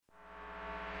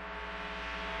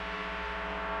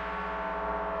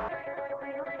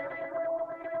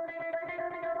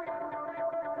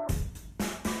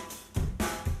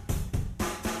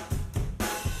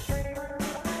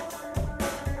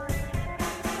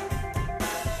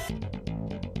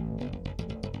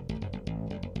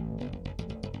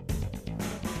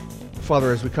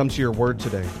Father, as we come to your word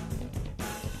today,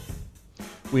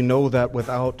 we know that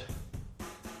without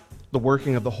the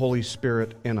working of the Holy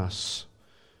Spirit in us,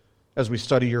 as we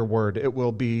study your word, it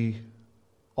will be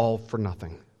all for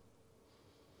nothing.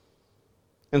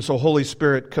 And so, Holy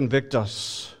Spirit, convict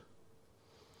us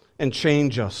and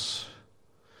change us.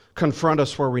 Confront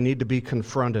us where we need to be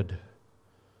confronted.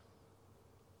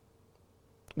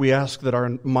 We ask that our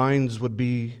minds would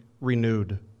be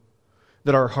renewed,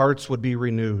 that our hearts would be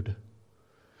renewed,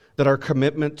 that our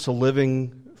commitment to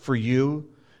living for you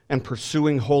and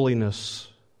pursuing holiness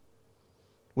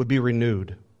would be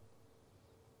renewed,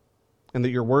 and that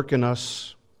your work in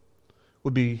us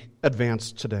would be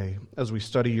advanced today as we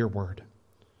study your word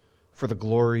for the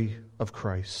glory of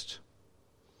Christ.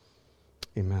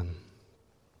 Amen.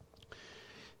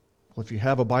 Well, if you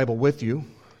have a Bible with you,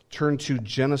 turn to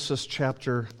Genesis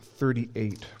chapter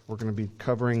 38. We're going to be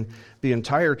covering the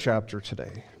entire chapter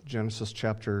today, Genesis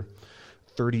chapter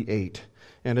 38.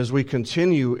 And as we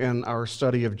continue in our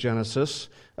study of Genesis,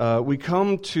 we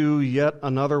come to yet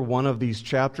another one of these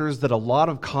chapters that a lot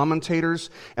of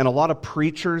commentators and a lot of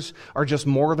preachers are just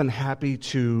more than happy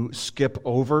to skip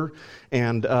over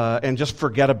and just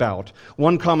forget about.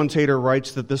 One commentator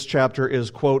writes that this chapter is,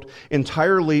 quote,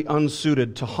 entirely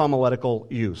unsuited to homiletical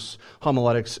use.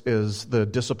 Homiletics is the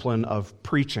discipline of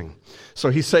preaching.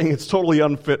 So he's saying it's totally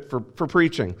unfit for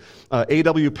preaching.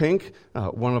 A.W. Pink,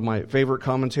 one of my favorite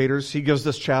commentators, he gives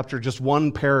this chapter just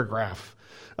one paragraph,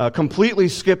 completely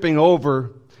skipping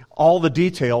over all the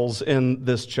details in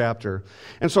this chapter.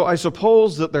 And so I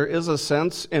suppose that there is a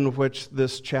sense in which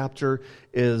this chapter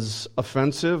is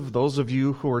offensive. Those of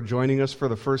you who are joining us for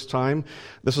the first time,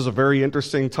 this is a very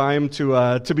interesting time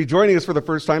to be joining us for the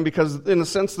first time, because in a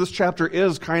sense this chapter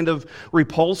is kind of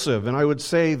repulsive. And I would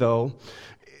say, though,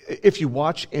 if you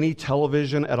watch any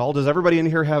television at all, does everybody in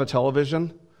here have a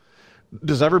television?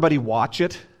 Does everybody watch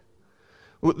it?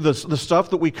 The stuff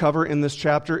that we cover in this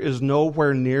chapter is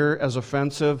nowhere near as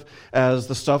offensive as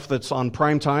the stuff that's on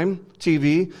primetime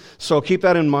TV. So keep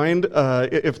that in mind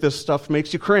if this stuff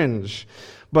makes you cringe.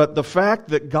 But the fact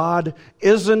that God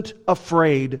isn't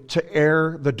afraid to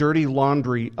air the dirty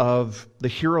laundry of the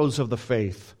heroes of the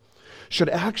faith should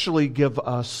actually give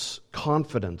us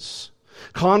confidence.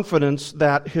 Confidence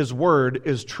that His Word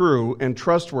is true and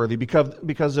trustworthy,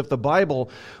 because if the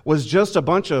Bible was just a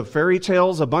bunch of fairy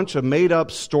tales, a bunch of made-up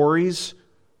stories,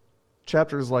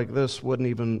 chapters like this wouldn't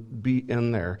even be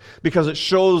in there, because it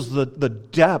shows the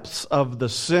depths of the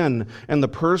sin and the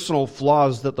personal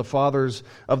flaws that the fathers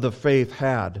of the faith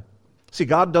had. See,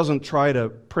 God doesn't try to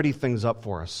pretty things up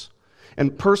for us.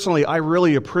 And personally, I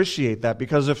really appreciate that,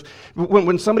 because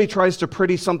when somebody tries to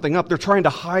pretty something up, they're trying to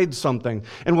hide something.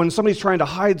 And when somebody's trying to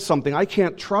hide something, I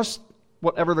can't trust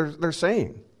whatever they're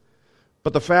saying.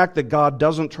 But the fact that God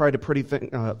doesn't try to pretty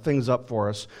things up for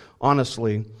us,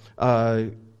 honestly,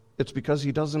 it's because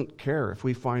He doesn't care if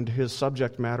we find His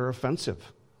subject matter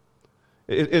offensive.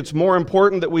 It's more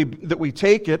important that we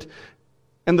take it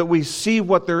and that we see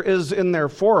what there is in there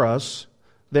for us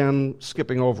than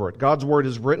skipping over it. God's Word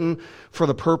is written for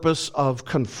the purpose of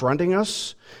confronting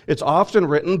us. It's often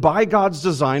written by God's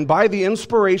design, by the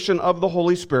inspiration of the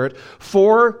Holy Spirit,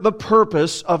 for the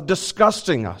purpose of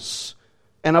disgusting us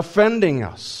and offending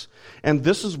us. And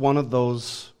this is one of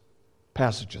those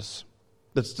passages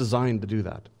that's designed to do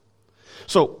that.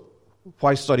 So,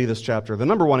 why study this chapter? The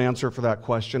number one answer for that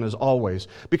question is always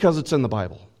because it's in the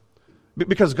Bible.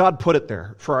 Because God put it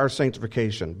there for our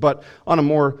sanctification. But on a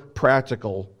more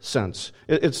practical sense,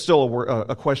 it's still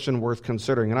a question worth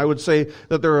considering. And I would say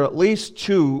that there are at least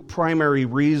two primary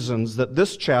reasons that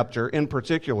this chapter in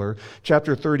particular,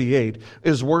 chapter 38,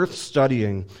 is worth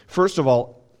studying. First of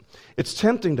all, it's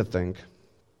tempting to think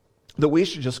that we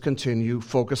should just continue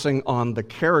focusing on the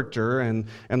character and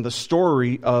the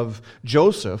story of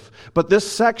Joseph. But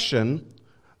this section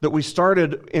that we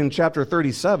started in chapter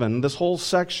 37, this whole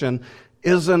section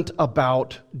isn't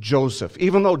about Joseph.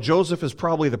 Even though Joseph is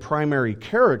probably the primary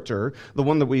character, the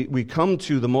one that we come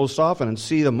to the most often and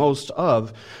see the most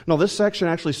of. No, this section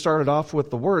actually started off with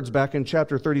the words back in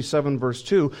chapter 37, verse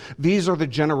 2, these are the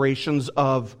generations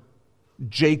of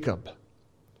Jacob.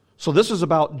 So this is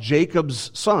about Jacob's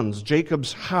sons,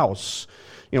 Jacob's house.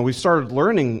 We started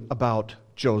learning about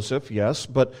Joseph, yes,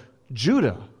 but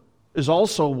Judah is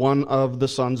also one of the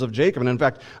sons of Jacob. And in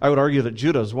fact, I would argue that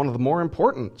Judah is one of the more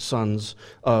important sons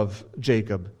of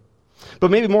Jacob. But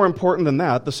maybe more important than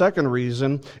that, the second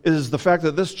reason is the fact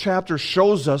that this chapter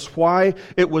shows us why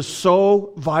it was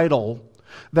so vital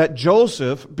that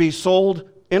Joseph be sold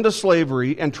into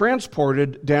slavery and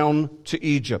transported down to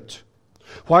Egypt.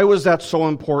 Why was that so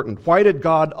important? Why did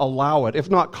God allow it, if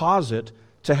not cause it,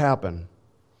 to happen?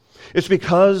 It's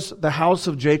because the house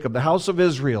of Jacob, the house of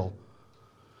Israel,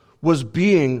 was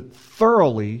being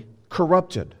thoroughly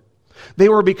corrupted. They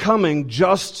were becoming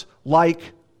just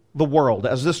like the world,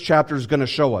 as this chapter is going to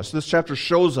show us. This chapter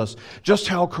shows us just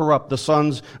how corrupt the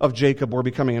sons of Jacob were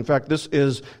becoming. In fact, this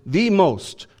is the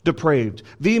most depraved,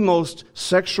 the most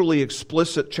sexually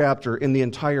explicit chapter in the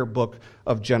entire book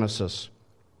of Genesis.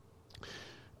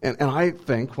 And I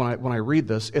think, when I read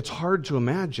this, it's hard to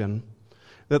imagine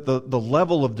that the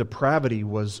level of depravity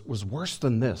was worse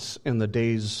than this in the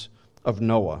days of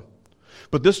Noah.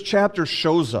 But this chapter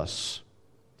shows us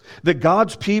that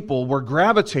God's people were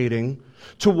gravitating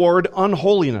toward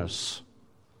unholiness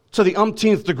to the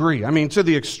umpteenth degree, to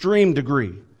the extreme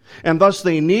degree. And thus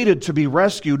they needed to be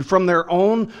rescued from their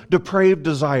own depraved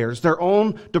desires, their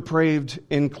own depraved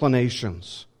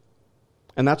inclinations.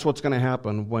 And that's what's going to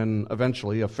happen when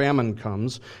eventually a famine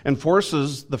comes and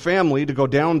forces the family to go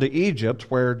down to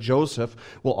Egypt, where Joseph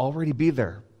will already be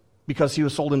there because he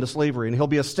was sold into slavery. And he'll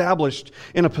be established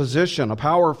in a position, a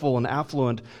powerful and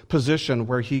affluent position,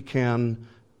 where he can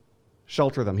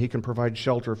shelter them. He can provide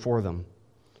shelter for them.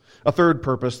 A third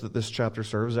purpose that this chapter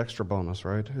serves, extra bonus,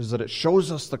 right, is that it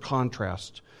shows us the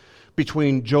contrast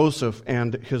between Joseph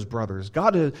and his brothers.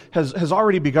 God has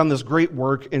already begun this great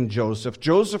work in Joseph.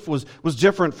 Joseph was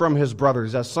different from his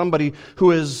brothers, as somebody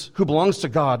who belongs to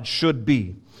God should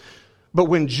be. But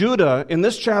when Judah, in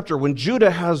this chapter, when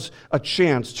Judah has a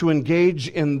chance to engage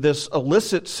in this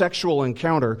illicit sexual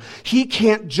encounter, he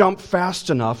can't jump fast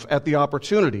enough at the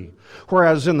opportunity.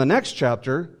 Whereas in the next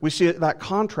chapter, we see that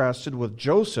contrasted with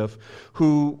Joseph,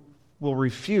 who will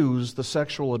refuse the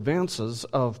sexual advances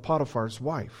of Potiphar's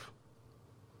wife.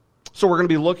 So we're going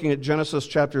to be looking at Genesis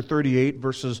chapter 38,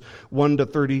 verses 1 to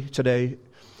 30 today.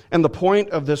 And the point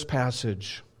of this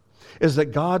passage is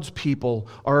that God's people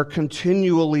are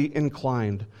continually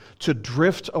inclined to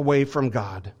drift away from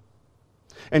God.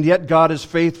 And yet God is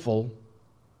faithful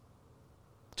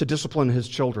to discipline his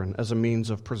children as a means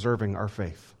of preserving our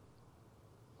faith.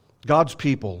 God's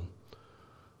people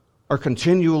are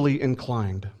continually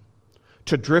inclined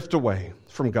to drift away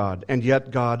from God, and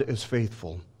yet God is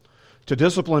faithful to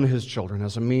discipline his children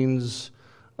as a means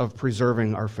of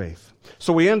preserving our faith.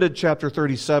 So we ended chapter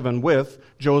 37 with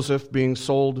Joseph being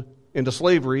sold into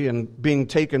slavery and being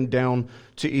taken down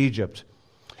to Egypt.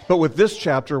 But with this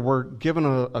chapter, we're given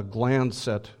a glance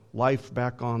at life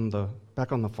back on the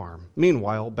farm.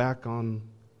 Meanwhile, back on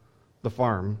the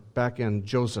farm, back in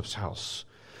Joseph's house.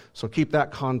 So keep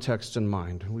that context in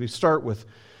mind. We start with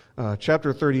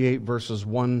chapter 38, verses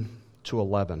 1 to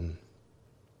 11.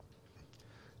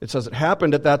 It says, "It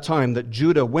happened at that time that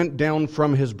Judah went down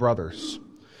from his brothers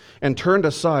and turned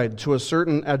aside to a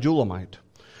certain Adullamite,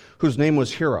 whose name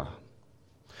was Hira.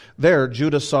 There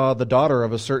Judah saw the daughter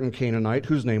of a certain Canaanite,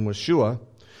 whose name was Shua.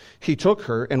 He took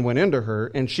her and went into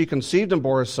her, and she conceived and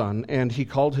bore a son, and he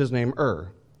called his name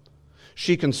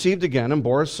She conceived again and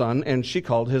bore a son, and she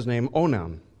called his name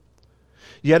Onan.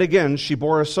 Yet again she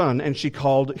bore a son, and she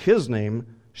called his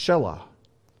name Shelah.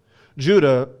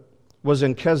 Judah was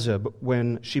in Kezib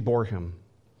when she bore him.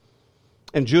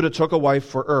 And Judah took a wife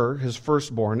for his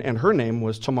firstborn, and her name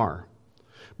was Tamar.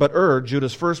 But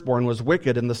Judah's firstborn, was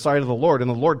wicked in the sight of the Lord, and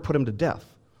the Lord put him to death.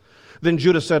 Then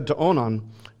Judah said to Onan,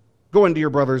 Go into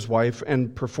your brother's wife,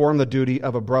 and perform the duty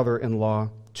of a brother-in-law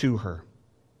to her,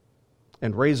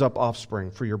 and raise up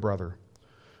offspring for your brother.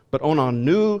 But Onan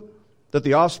knew that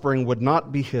the offspring would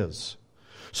not be his.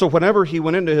 So whenever he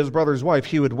went into his brother's wife,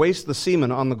 he would waste the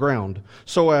semen on the ground,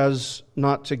 so as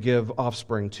not to give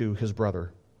offspring to his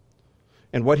brother.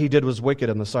 And what he did was wicked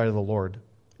in the sight of the Lord,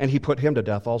 and he put him to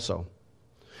death also.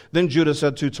 Then Judah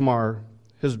said to Tamar,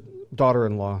 his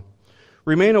daughter-in-law,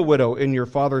 Remain a widow in your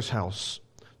father's house,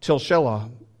 till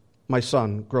Shelah, my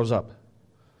son, grows up.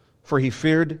 For he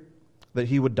feared that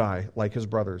he would die like his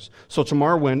brothers. So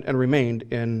Tamar went and remained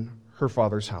in her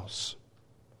father's house."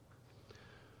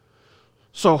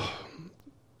 So,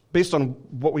 based on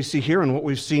what we see here and what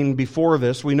we've seen before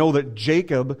this, we know that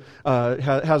Jacob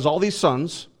has all these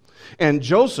sons, and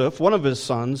Joseph, one of his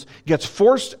sons, gets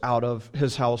forced out of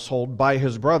his household by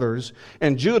his brothers,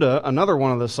 and Judah, another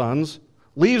one of the sons,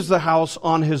 leaves the house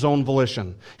on his own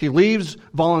volition. He leaves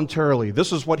voluntarily.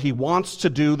 This is what he wants to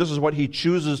do. This is what he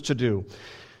chooses to do.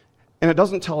 And it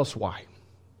doesn't tell us why.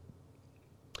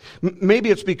 Maybe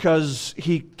it's because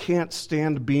he can't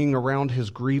stand being around his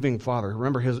grieving father.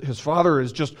 Remember, his father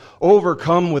is just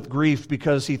overcome with grief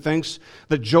because he thinks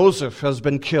that Joseph has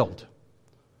been killed.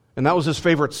 And that was his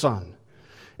favorite son.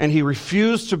 And he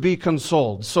refused to be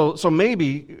consoled. So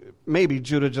maybe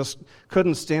Judah just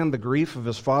couldn't stand the grief of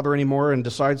his father anymore and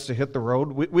decides to hit the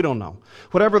road. We don't know.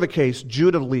 Whatever the case,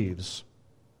 Judah leaves.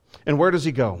 And where does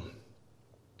he go?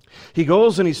 He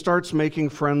goes and he starts making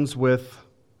friends with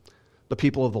the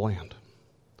people of the land,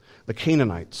 the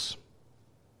Canaanites.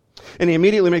 And he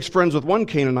immediately makes friends with one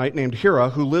Canaanite named Hira,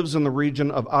 who lives in the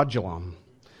region of Adullam.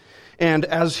 And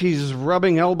as he's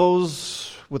rubbing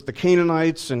elbows with the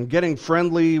Canaanites and getting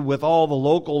friendly with all the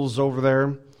locals over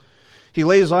there, he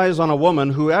lays eyes on a woman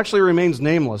who actually remains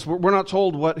nameless. We're not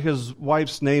told what his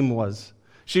wife's name was.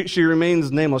 She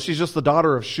remains nameless. She's just the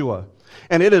daughter of Shua.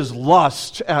 And it is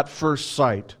lust at first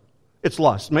sight. It's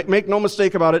lust. Make no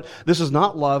mistake about it. This is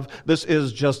not love. This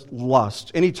is just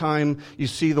lust. Anytime you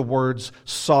see the words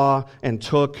saw and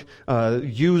took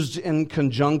used in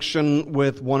conjunction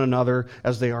with one another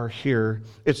as they are here,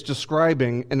 it's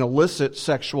describing an illicit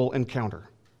sexual encounter.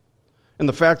 And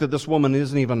the fact that this woman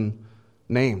isn't even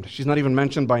named, she's not even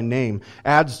mentioned by name,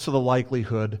 adds to the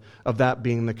likelihood of that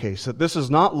being the case. That this is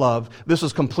not love, this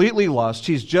is completely lust.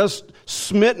 He's just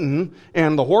smitten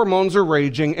and the hormones are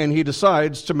raging and he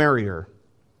decides to marry her.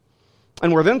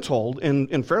 And we're then told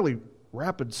in fairly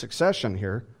rapid succession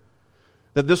here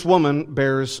that this woman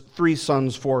bears 3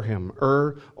 sons for him,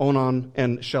 Onan,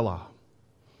 and Shelah.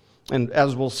 And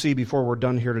as we'll see before we're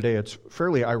done here today, it's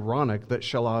fairly ironic that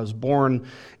Shelah is born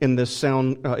in this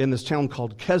town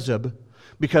called Kezib,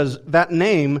 because that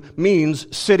name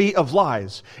means city of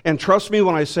lies. And trust me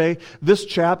when I say this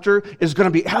chapter is going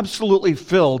to be absolutely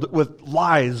filled with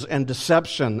lies and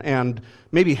deception and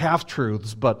maybe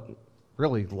half-truths, but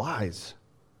really lies.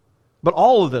 But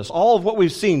all of this, all of what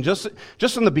we've seen just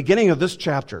in the beginning of this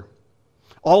chapter,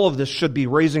 all of this should be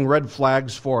raising red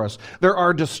flags for us. There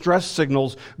are distress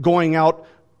signals going out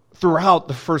throughout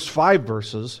the first 5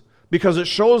 verses because it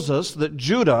shows us that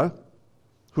Judah,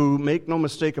 who, make no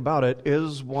mistake about it,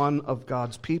 is one of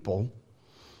God's people,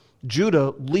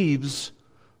 Judah leaves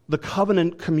the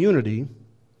covenant community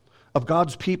of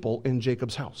God's people in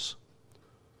Jacob's house.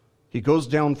 He goes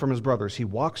down from his brothers. He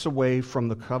walks away from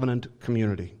the covenant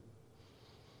community.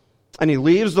 And he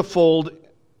leaves the fold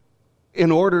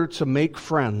in order to make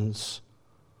friends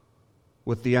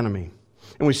with the enemy.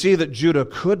 And we see that Judah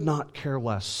could not care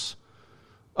less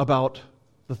about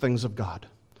the things of God,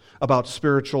 about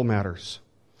spiritual matters.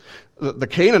 The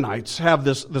Canaanites have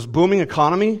this booming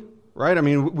economy, right? I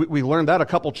mean, we learned that a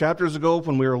couple chapters ago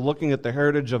when we were looking at the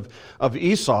heritage of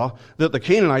Esau, that the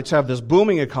Canaanites have this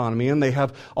booming economy and they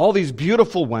have all these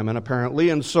beautiful women, apparently.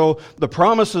 And so the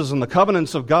promises and the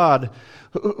covenants of God,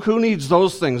 who needs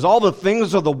those things? All the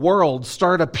things of the world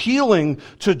start appealing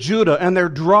to Judah and they're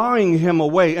drawing him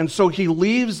away. And so he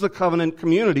leaves the covenant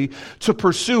community to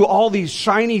pursue all these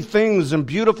shiny things and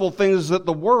beautiful things that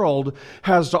the world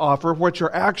has to offer, which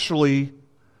are actually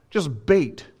just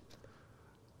bait.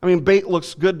 I mean, bait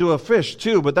looks good to a fish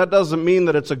too, but that doesn't mean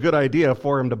that it's a good idea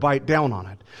for him to bite down on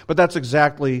it. But that's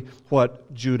exactly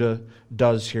what Judah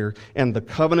does here. And the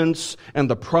covenants and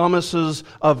the promises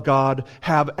of God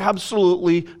have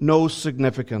absolutely no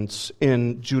significance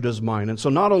in Judah's mind. And so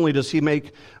not only does he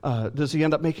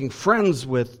end up making friends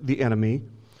with the enemy,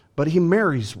 but he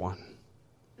marries one.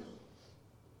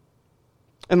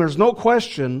 And there's no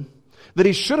question that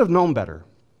he should have known better.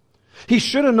 He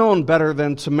should have known better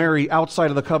than to marry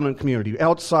outside of the covenant community,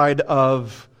 outside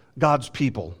of God's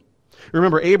people.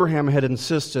 Remember, Abraham had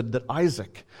insisted that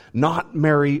Isaac not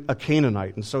marry a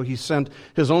Canaanite, and so he sent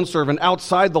his own servant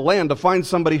outside the land to find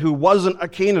somebody who wasn't a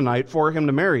Canaanite for him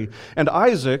to marry. And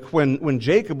Isaac, when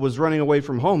Jacob was running away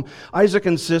from home, Isaac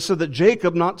insisted that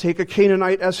Jacob not take a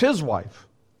Canaanite as his wife.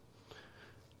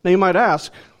 Now you might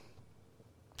ask,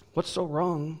 what's so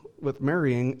wrong with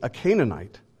marrying a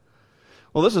Canaanite?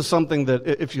 Well, this is something that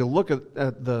if you look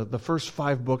at the first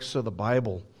 5 books of the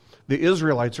Bible, the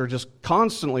Israelites are just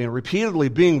constantly and repeatedly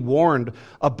being warned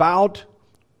about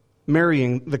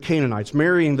marrying the Canaanites,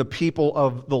 marrying the people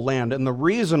of the land. And the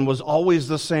reason was always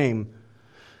the same.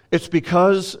 It's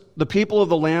because the people of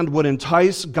the land would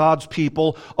entice God's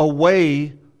people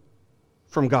away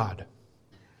from God.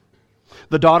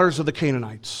 The daughters of the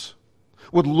Canaanites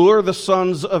would lure the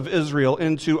sons of Israel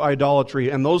into idolatry,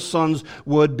 and those sons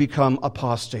would become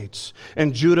apostates.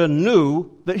 And Judah knew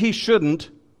that he shouldn't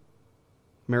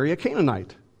marry a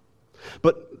Canaanite.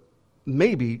 But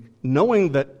maybe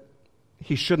knowing that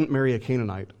he shouldn't marry a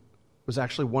Canaanite was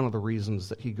actually one of the reasons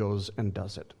that he goes and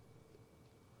does it.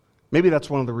 Maybe that's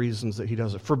one of the reasons that he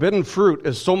does it. Forbidden fruit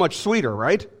is so much sweeter,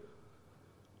 right?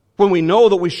 When we know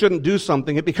that we shouldn't do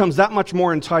something, it becomes that much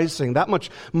more enticing, that much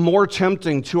more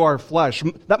tempting to our flesh,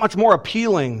 that much more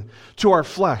appealing to our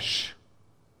flesh.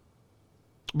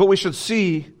 But we should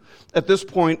see at this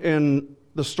point in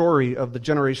the story of the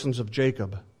generations of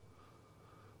Jacob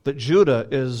that Judah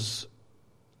is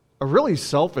a really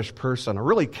selfish person, a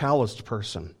really calloused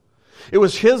person. It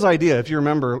was his idea, if you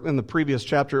remember in the previous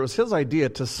chapter, it was his idea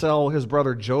to sell his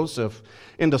brother Joseph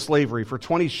into slavery for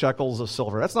 20 shekels of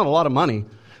silver. That's not a lot of money,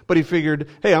 but he figured,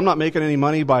 hey, I'm not making any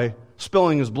money by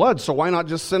spilling his blood, so why not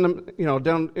just send him,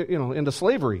 down, into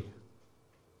slavery?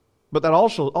 But that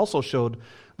also showed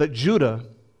that Judah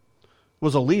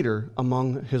was a leader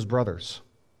among his brothers.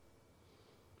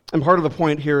 And part of the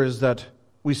point here is that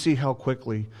we see how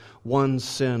quickly one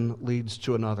sin leads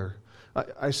to another.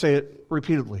 I say it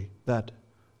repeatedly, that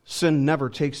sin never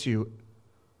takes you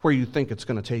where you think it's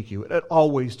going to take you. It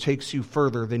always takes you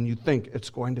further than you think it's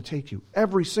going to take you,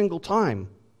 every single time.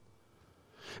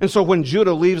 And so when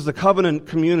Judah leaves the covenant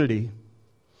community,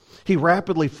 he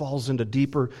rapidly falls into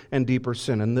deeper and deeper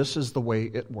sin, and this is the way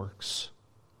it works.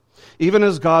 Even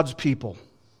as God's people,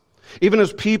 even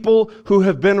as people who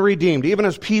have been redeemed, even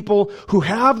as people who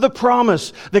have the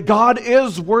promise that God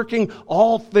is working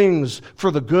all things for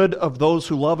the good of those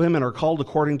who love Him and are called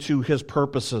according to His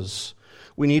purposes,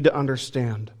 we need to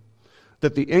understand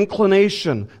that the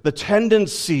inclination, the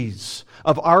tendencies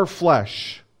of our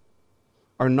flesh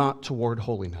are not toward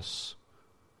holiness.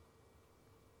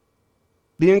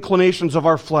 The inclinations of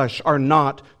our flesh are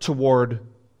not toward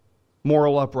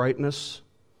moral uprightness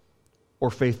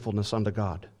or faithfulness unto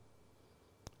God.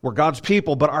 We're God's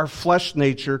people, but our flesh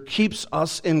nature keeps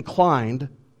us inclined,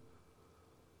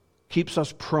 keeps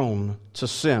us prone to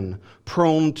sin,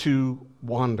 prone to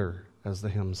wander, as the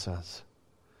hymn says.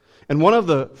 And one of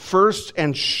the first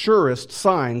and surest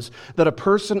signs that a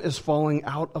person is falling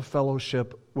out of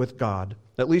fellowship with God,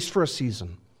 at least for a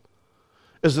season,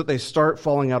 is that they start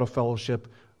falling out of fellowship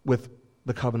with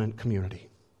the covenant community,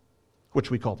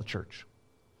 which we call the church.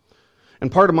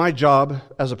 And part of my job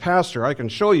as a pastor, I can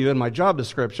show you in my job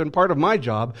description, part of my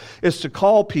job is to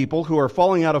call people who are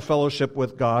falling out of fellowship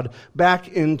with God back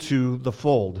into the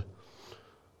fold.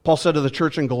 Paul said to the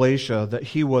church in Galatia that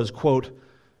he was, quote,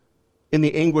 in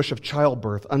the anguish of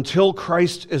childbirth until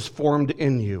Christ is formed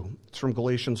in you. It's from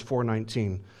Galatians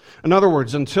 4:19. In other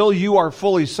words, until you are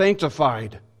fully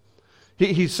sanctified.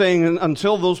 He's saying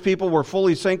until those people were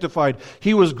fully sanctified,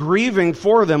 he was grieving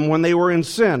for them when they were in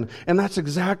sin. And that's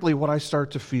exactly what I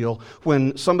start to feel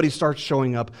when somebody starts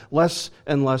showing up less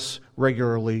and less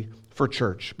regularly for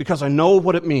church. Because I know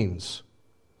what it means.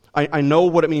 I know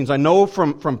what it means. I know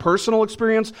from personal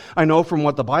experience. I know from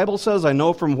what the Bible says. I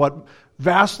know from what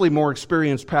vastly more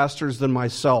experienced pastors than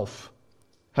myself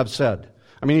have said.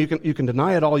 I mean, you can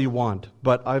deny it all you want,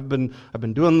 but I've been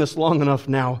doing this long enough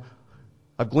now.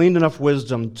 I've gleaned enough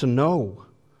wisdom to know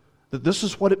that this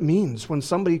is what it means when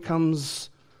somebody comes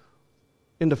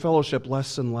into fellowship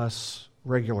less and less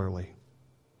regularly.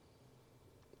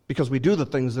 Because we do the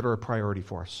things that are a priority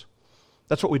for us.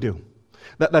 That's what we do.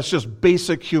 That's just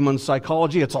basic human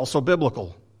psychology. It's also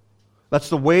biblical. That's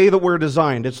the way that we're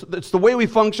designed. It's the way we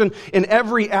function in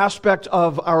every aspect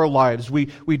of our lives. We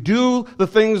do the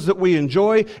things that we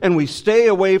enjoy, and we stay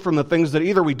away from the things that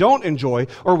either we don't enjoy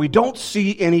or we don't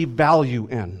see any value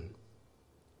in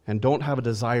and don't have a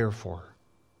desire for.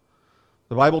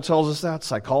 The Bible tells us that.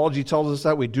 Psychology tells us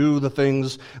that. We do the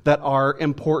things that are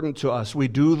important to us. We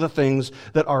do the things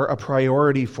that are a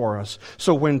priority for us.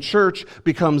 So when church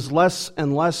becomes less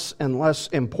and less and less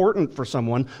important for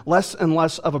someone, less and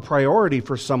less of a priority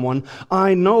for someone,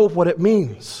 I know what it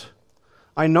means.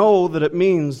 I know that it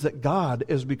means that God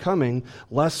is becoming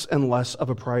less and less of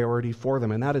a priority for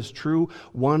them. And that is true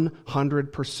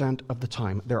 100% of the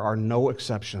time. There are no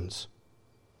exceptions.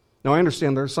 Now, I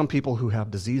understand there are some people who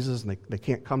have diseases and they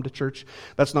can't come to church.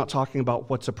 That's not talking about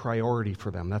what's a priority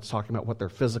for them. That's talking about what they're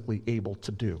physically able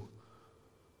to do.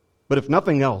 But if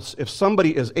nothing else, if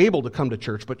somebody is able to come to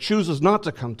church but chooses not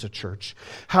to come to church,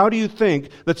 how do you think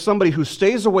that somebody who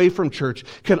stays away from church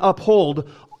can uphold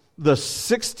the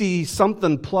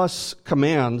 60-something plus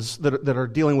commands that are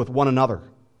dealing with one another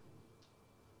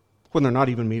when they're not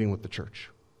even meeting with the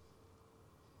church?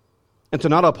 And to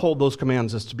not uphold those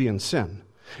commands is to be in sin.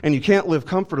 And you can't live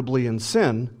comfortably in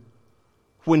sin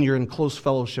when you're in close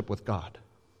fellowship with God.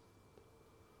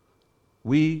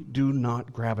 We do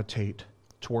not gravitate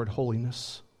toward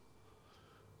holiness.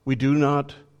 We do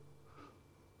not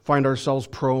find ourselves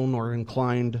prone or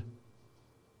inclined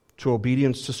to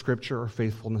obedience to Scripture or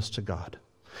faithfulness to God.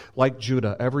 Like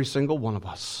Judah, every single one of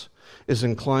us is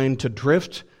inclined to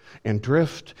drift and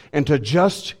to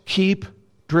just keep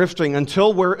drifting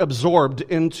until we're absorbed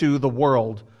into the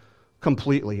world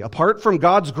completely, apart from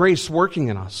God's grace working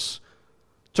in us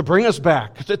to bring us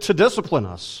back, to discipline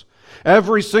us.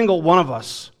 Every single one of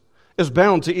us is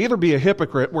bound to either be a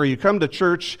hypocrite where you come to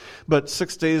church, but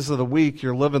 6 days of the week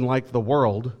you're living like the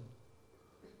world,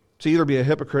 to either be a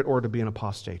hypocrite or to be an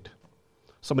apostate,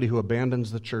 somebody who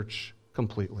abandons the church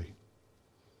completely.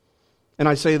 And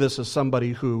I say this as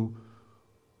somebody who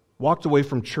walked away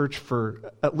from church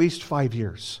for at least 5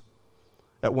 years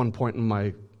at one point in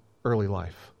my early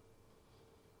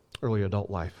adult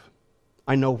life.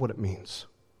 I know what it means.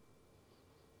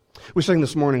 We sang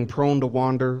this morning, prone to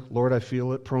wander, Lord, I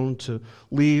feel it, prone to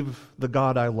leave the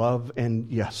God I love,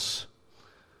 and yes,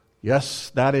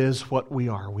 that is what we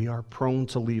are. We are prone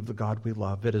to leave the God we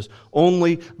love. It is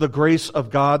only the grace of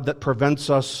God that prevents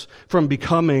us from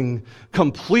becoming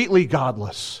completely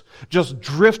godless, just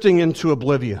drifting into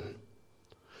oblivion.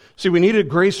 See, we needed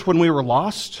grace when we were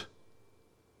lost,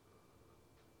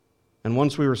 and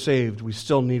once we were saved, we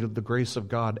still needed the grace of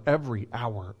God every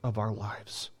hour of our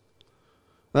lives.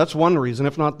 That's one reason,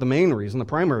 if not the main reason, the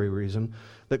primary reason,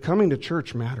 that coming to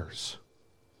church matters.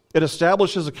 It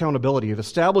establishes accountability. It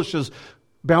establishes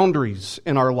boundaries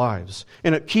in our lives.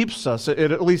 And it keeps us,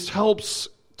 it at least helps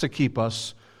to keep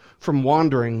us from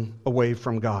wandering away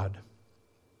from God.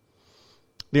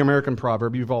 The American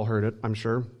proverb, you've all heard it, I'm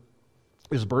sure,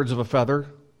 is birds of a feather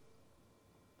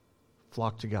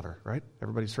flock together, right?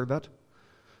 Everybody's heard that?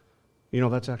 You know,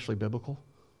 that's actually biblical.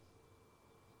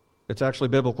 It's actually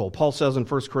biblical. Paul says in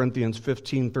 1 Corinthians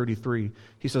 15:33,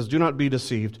 he says, do not be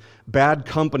deceived. Bad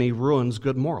company ruins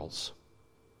good morals.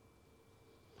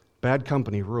 Bad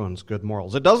company ruins good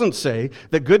morals. It doesn't say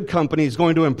that good company is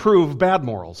going to improve bad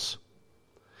morals.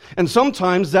 And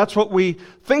sometimes that's what we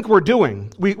think we're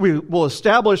doing. We will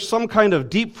establish some kind of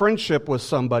deep friendship with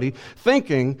somebody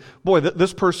thinking, boy,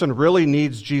 this person really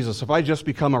needs Jesus. If I just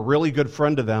become a really good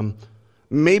friend to them,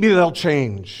 maybe they'll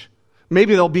change.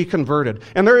 Maybe they'll be converted.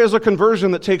 And there is a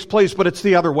conversion that takes place, but it's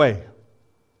the other way.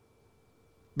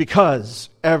 Because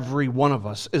every one of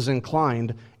us is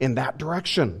inclined in that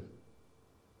direction.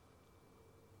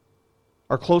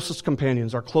 Our closest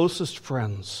companions, our closest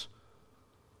friends,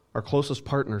 our closest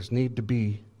partners need to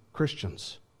be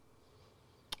Christians.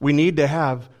 We need to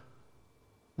have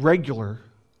regular,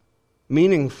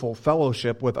 meaningful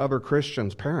fellowship with other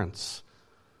Christians, parents.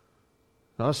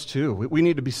 Us too. We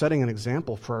need to be setting an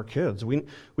example for our kids. We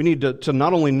need to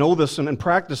not only know this and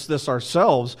practice this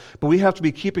ourselves, but we have to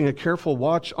be keeping a careful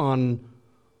watch on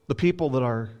the people that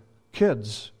our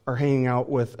kids are hanging out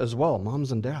with as well,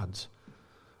 moms and dads.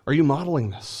 Are you modeling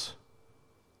this?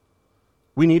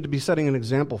 We need to be setting an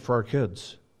example for our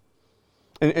kids.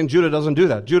 And Judah doesn't do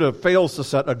that. Judah fails to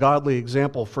set a godly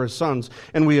example for his sons,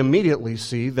 and we immediately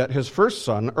see that his first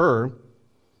son,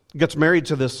 gets married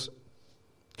to this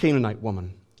Canaanite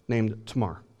woman named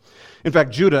Tamar. In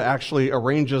fact, Judah actually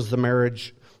arranges the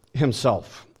marriage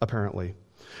himself, apparently.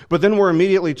 But then we're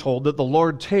immediately told that the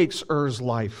Lord takes Er's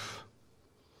life.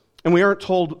 And we aren't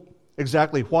told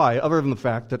exactly why, other than the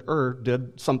fact that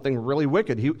did something really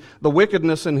wicked. The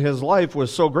wickedness in his life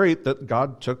was so great that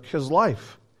God took his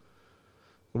life.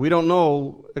 We don't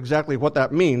know exactly what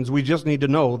that means. We just need to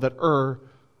know that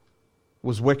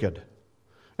was wicked.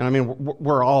 And I mean,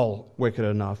 we're all wicked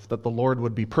enough that the Lord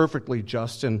would be perfectly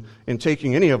just in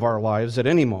taking any of our lives at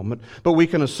any moment. But we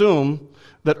can assume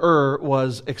that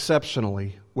was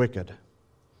exceptionally wicked.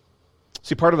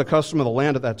 See, part of the custom of the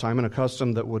land at that time, and a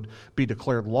custom that would be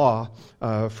declared law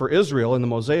for Israel in the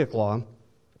Mosaic Law,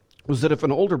 was that if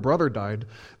an older brother died,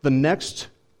 the next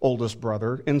oldest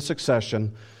brother in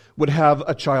succession would have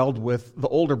a child with the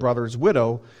older brother's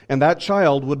widow, and that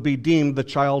child would be deemed the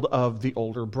child of the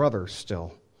older brother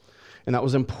still. And that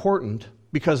was important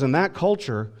because in that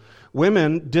culture,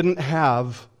 women didn't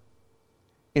have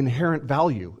inherent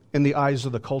value in the eyes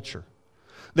of the culture.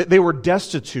 They were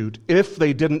destitute if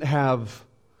they didn't have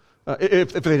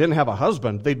if they didn't have a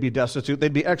husband, they'd be destitute.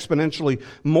 They'd be exponentially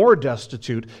more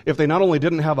destitute if they not only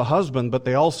didn't have a husband, but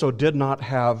they also did not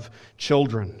have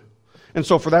children. And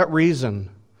so for that reason,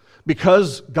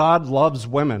 because God loves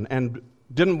women and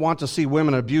didn't want to see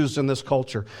women abused in this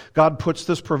culture, God puts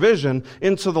this provision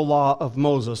into the law of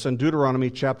Moses in Deuteronomy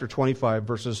chapter 25,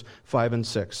 verses 5 and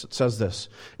 6. It says this: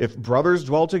 if brothers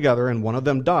dwell together and one of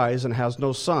them dies and has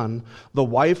no son, the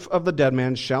wife of the dead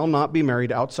man shall not be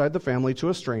married outside the family to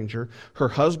a stranger. Her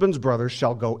husband's brother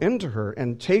shall go into her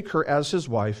and take her as his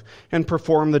wife and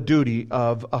perform the duty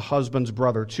of a husband's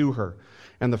brother to her.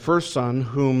 And the first son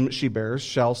whom she bears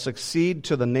shall succeed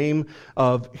to the name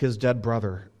of his dead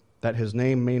brother, that his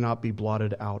name may not be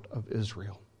blotted out of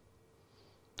Israel.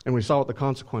 And we saw what the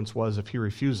consequence was if he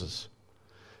refuses.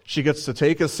 She gets to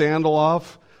take his sandal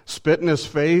off, spit in his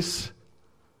face.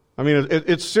 I mean,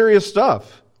 it's serious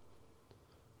stuff.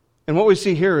 And what we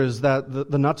see here is that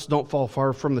the nuts don't fall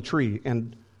far from the tree.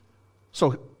 And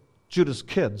so Judah's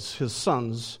kids, his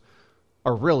sons,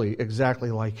 are really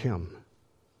exactly like him.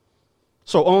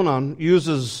 So Onan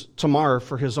uses Tamar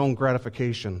for his own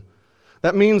gratification.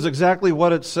 That means exactly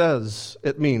what it says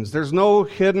it means. There's no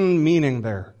hidden meaning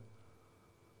there.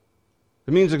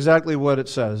 It means exactly what it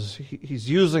says. He's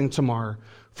using Tamar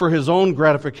for his own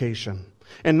gratification.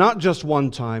 And not just one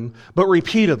time, but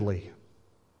repeatedly.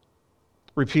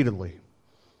 Repeatedly.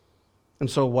 And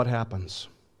so what happens?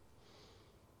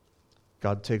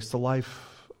 God takes the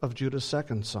life of Judah's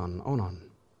second son, Onan.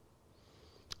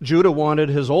 Judah wanted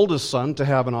his oldest son to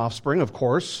have an offspring, of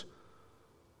course.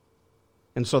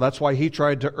 And so that's why he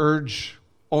tried to urge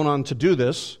Onan to do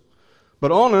this.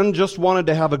 But Onan just wanted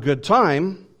to have a good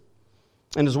time.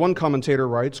 And as one commentator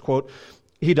writes, quote,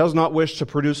 he does not wish to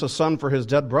produce a son for his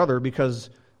dead brother because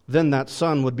then that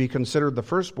son would be considered the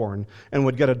firstborn and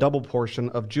would get a double portion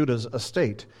of Judah's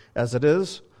estate. As it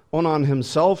is, Onan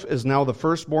himself is now the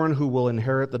firstborn who will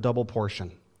inherit the double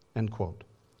portion. End quote.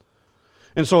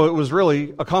 And so it was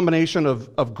really a combination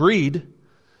of greed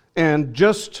and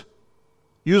just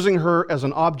using her as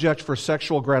an object for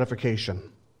sexual gratification.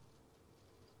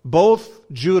 Both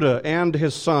Judah and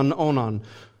his son Onan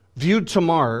viewed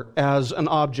Tamar as an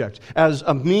object, as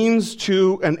a means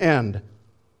to an end.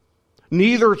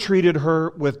 Neither treated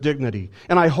her with dignity.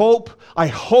 And I hope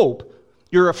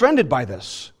you're offended by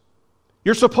this.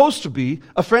 You're supposed to be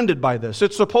offended by this.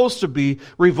 It's supposed to be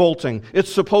revolting.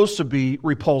 It's supposed to be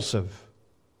repulsive.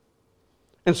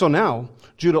 And so now,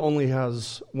 Judah only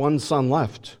has one son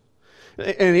left.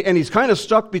 And he's kind of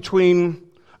stuck between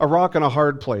a rock and a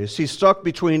hard place. He's stuck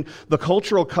between the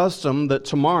cultural custom that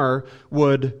Tamar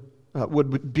would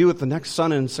be with the next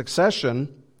son in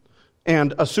succession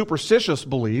and a superstitious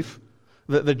belief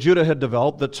that Judah had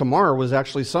developed that Tamar was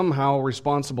actually somehow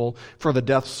responsible for the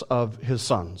deaths of his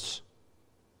sons.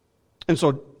 And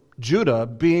so Judah,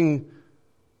 being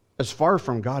as far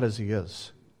from God as he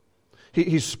is,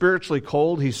 he's spiritually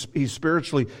cold, he's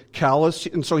spiritually callous,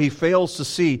 and so he fails to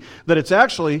see that it's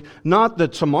actually not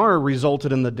that Tamar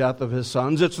resulted in the death of his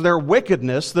sons, it's their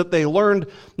wickedness that they learned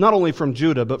not only from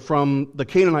Judah, but from the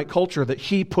Canaanite culture that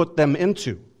he put them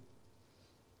into.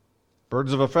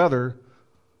 Birds of a feather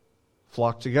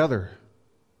flock together.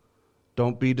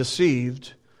 Don't be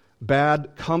deceived.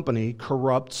 Bad company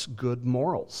corrupts good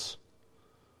morals.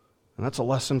 And that's a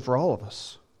lesson for all of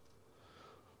us.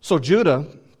 So Judah,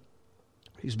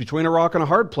 he's between a rock and a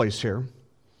hard place here.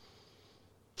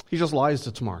 He just lies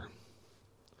to Tamar.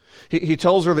 He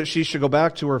tells her that she should go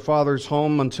back to her father's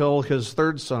home until his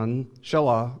third son,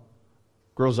 Shelah,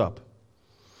 grows up.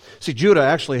 See, Judah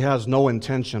actually has no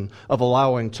intention of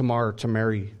allowing Tamar to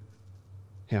marry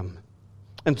him.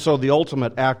 And so the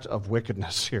ultimate act of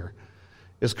wickedness here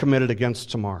is committed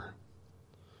against Tamar.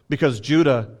 Because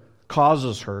Judah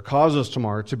causes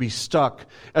Tamar to be stuck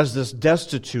as this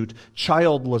destitute,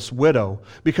 childless widow,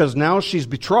 because now she's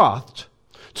betrothed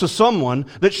to someone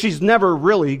that she's never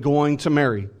really going to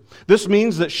marry. This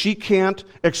means that she can't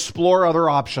explore other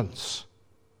options,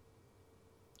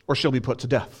 or she'll be put to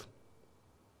death.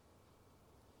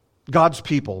 God's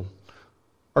people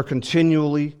are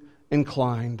continually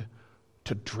inclined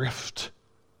to drift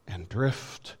and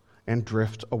drift and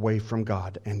drift away from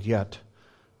God, and yet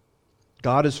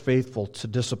God is faithful to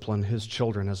discipline his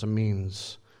children as a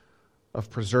means of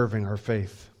preserving our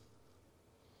faith.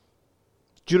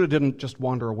 Judah didn't just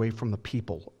wander away from the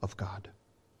people of God.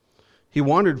 He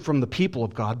wandered from the people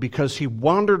of God because he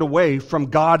wandered away from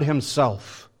God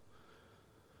himself.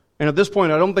 And at this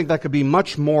point, I don't think that could be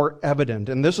much more evident.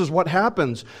 And this is what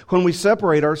happens when we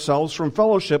separate ourselves from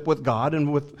fellowship with God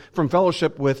and from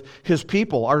fellowship with his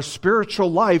people. Our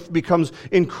spiritual life becomes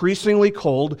increasingly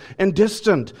cold and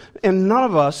distant. And none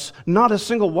of us, not a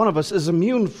single one of us, is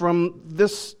immune from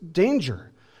this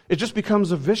danger. It just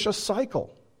becomes a vicious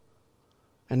cycle.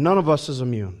 And none of us is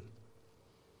immune.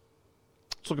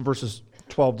 Let's look at verses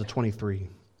 12 to 23.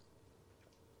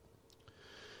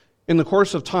 In the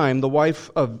course of time, the wife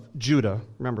of Judah,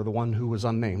 remember the one who was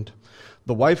unnamed,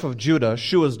 the wife of Judah,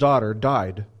 Shua's daughter,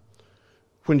 died.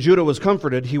 When Judah was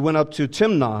comforted, he went up to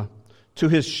Timnah to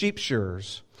his sheep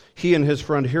shearers, he and his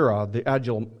friend Hira, the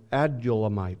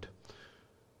Adullamite.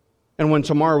 And when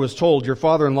Tamar was told, your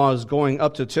father-in-law is going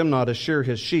up to Timnah to shear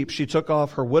his sheep, she took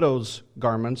off her widow's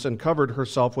garments and covered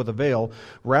herself with a veil,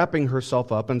 wrapping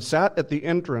herself up, and sat at the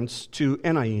entrance to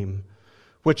Enaim,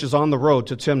 which is on the road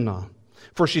to Timnah.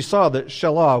 For she saw that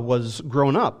Shelah was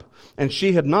grown up, and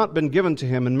she had not been given to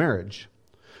him in marriage.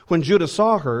 When Judah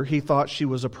saw her, he thought she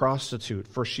was a prostitute,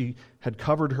 for she had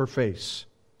covered her face.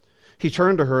 He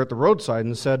turned to her at the roadside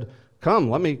and said, come,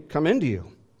 let me come in to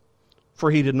you.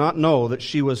 For he did not know that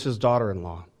she was his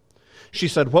daughter-in-law. She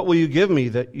said, "What will you give me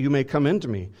that you may come into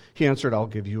me?" He answered, "I'll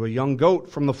give you a young goat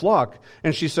from the flock."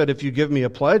 And she said, "If you give me a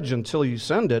pledge until you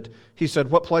send it." He said,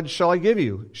 "What pledge shall I give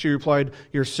you?" She replied,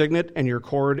 "Your signet and your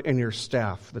cord and your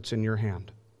staff that's in your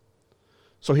hand."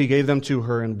 So he gave them to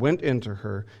her and went into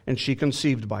her, and she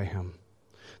conceived by him.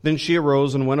 Then she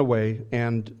arose and went away,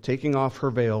 and taking off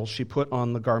her veil, she put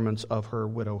on the garments of her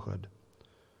widowhood.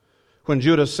 When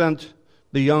Judah sent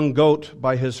the young goat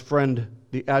by his friend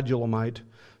the Adullamite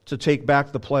to take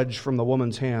back the pledge from the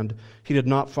woman's hand, he did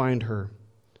not find her.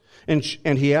 And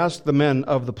he asked the men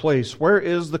of the place, "Where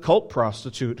is the cult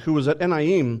prostitute who was at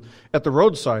Enaim at the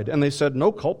roadside?" And they said,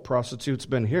 "No cult prostitute's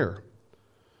been here."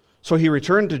 So he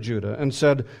returned to Judah and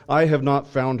said, "I have not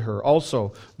found her."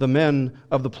 Also, the men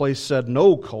of the place said,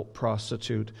 "No cult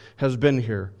prostitute has been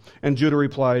here." And Judah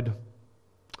replied,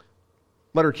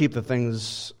 "Let her keep the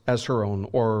things as her own,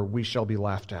 or we shall be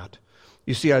laughed at.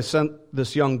 You see, I sent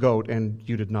this young goat, and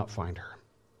you did not find her."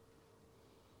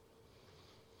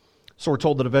 So we're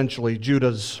told that eventually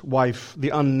Judah's wife, the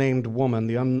unnamed woman,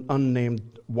 the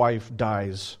unnamed wife,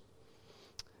 dies.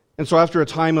 And so after a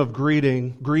time of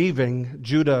grieving,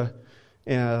 Judah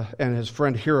and his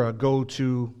friend Hira go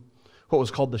to what was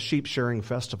called the Sheep Shearing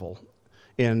Festival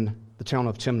in the town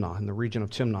of Timnah, in the region of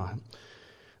Timnah.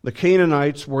 The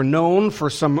Canaanites were known for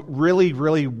some really,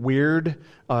 really weird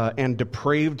and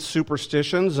depraved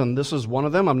superstitions, and this is one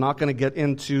of them. I'm not going to get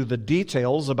into the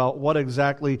details about what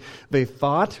exactly they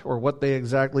thought or what they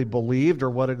exactly believed or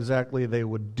what exactly they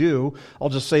would do. I'll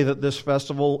just say that this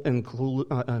festival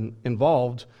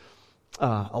involved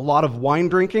a lot of wine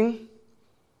drinking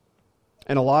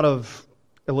and a lot of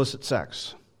illicit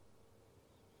sex.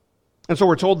 And so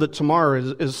we're told that Tamar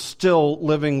is still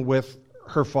living with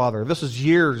her father. This is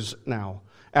years now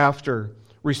after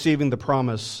receiving the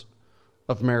promise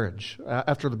of marriage,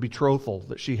 after the betrothal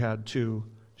that she had to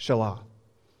Shelah.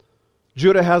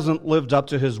 Judah hasn't lived up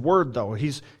to his word, though.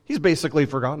 He's basically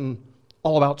forgotten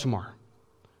all about Tamar.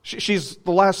 She's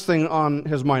the last thing on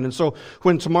his mind. And so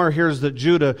when Tamar hears that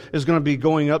Judah is going to be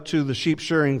going up to the sheep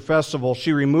shearing festival,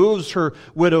 she removes her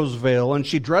widow's veil and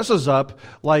she dresses up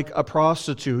like a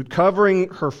prostitute, covering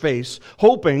her face,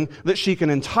 hoping that she can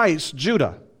entice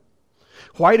Judah.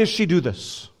 Why does she do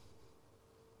this?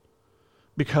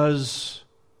 Because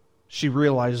she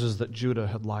realizes that Judah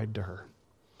had lied to her,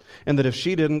 and that if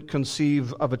she didn't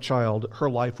conceive of a child, her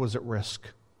life was at risk.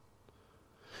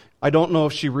 I don't know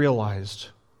if she realized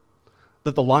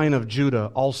that the line of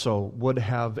Judah also would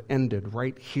have ended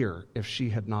right here if she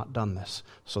had not done this.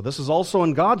 So this is also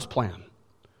in God's plan.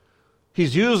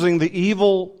 He's using the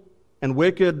evil and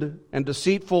wicked and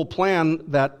deceitful plan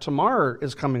that Tamar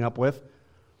is coming up with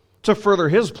to further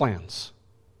his plans,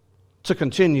 to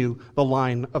continue the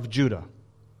line of Judah.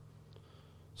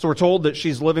 So we're told that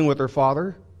she's living with her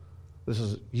father. This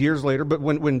is years later, but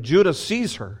when Judah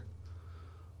sees her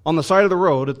on the side of the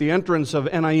road at the entrance of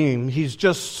Enaim, he's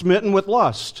just smitten with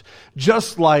lust,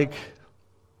 just like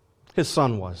his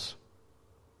son was.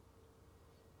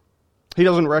 He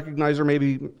doesn't recognize her,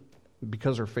 maybe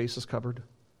because her face is covered.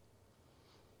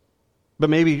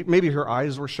 But maybe her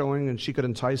eyes were showing and she could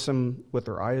entice him with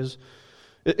her eyes.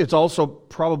 It's also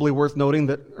probably worth noting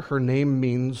that her name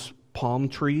means palm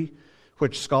tree,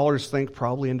 which scholars think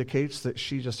probably indicates that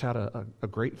she just had a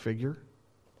great figure.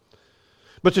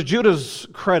 But to Judah's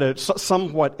credit,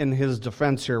 somewhat in his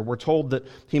defense here, we're told that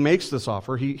he makes this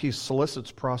offer. He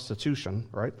solicits prostitution,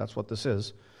 right? That's what this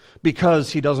is.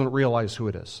 Because he doesn't realize who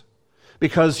it is.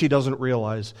 Because he doesn't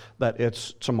realize that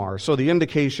it's Tamar. So the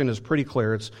indication is pretty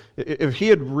clear. If he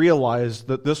had realized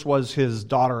that this was his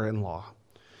daughter-in-law,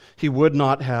 he would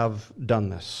not have done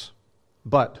this.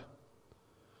 But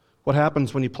what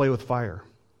happens when you play with fire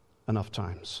enough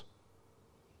times?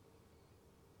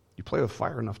 You play with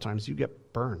fire enough times, you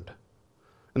get burned.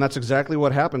 And that's exactly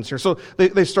what happens here. So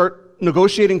they start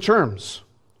negotiating terms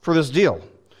for this deal.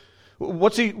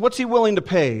 What's he willing to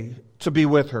pay to be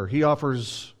with her? He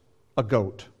offers a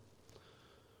goat.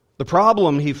 The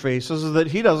problem he faces is that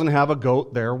he doesn't have a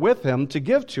goat there with him to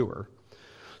give to her.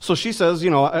 So she says,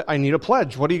 I need a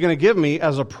pledge. What are you going to give me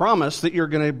as a promise that you're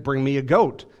going to bring me a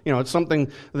goat? It's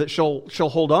something that she'll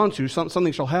hold on to,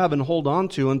 something she'll have and hold on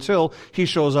to until he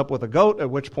shows up with a goat, at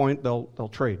which point they'll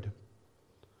trade.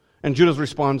 And Judah's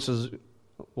response is,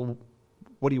 well,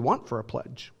 what do you want for a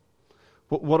pledge?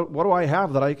 What do I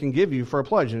have that I can give you for a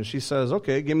pledge? And she says,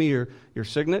 okay, give me your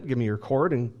signet, give me your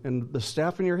cord, and the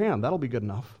staff in your hand. That'll be good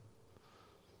enough.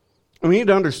 And we need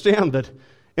to understand that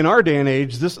in our day and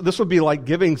age, this would be like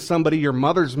giving somebody your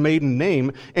mother's maiden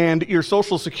name and your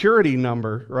social security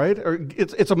number, right? Or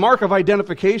it's a mark of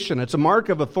identification. It's a mark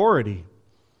of authority.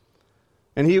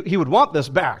 And he would want this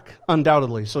back,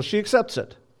 undoubtedly. So she accepts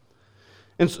it.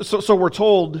 And so we're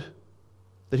told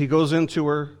that he goes into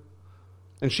her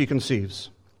and she conceives.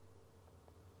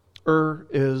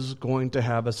 Is going to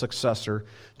have a successor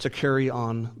to carry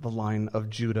on the line of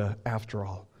Judah after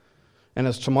all. And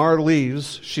as Tamar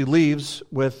leaves, she leaves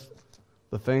with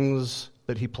the things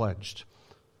that he pledged: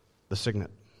 the signet,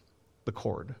 the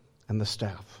cord, and the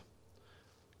staff.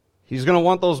 He's going to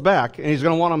want those back, and he's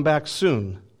going to want them back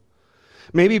soon.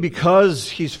 Maybe because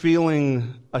he's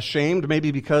feeling ashamed,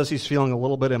 maybe because he's feeling a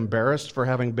little bit embarrassed for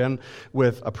having been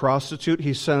with a prostitute,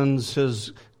 he sends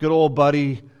his good old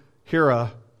buddy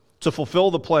Hira to fulfill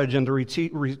the pledge and to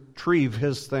retrieve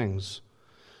his things.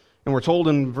 And we're told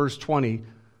in verse 20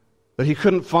 that he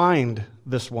couldn't find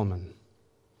this woman.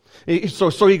 So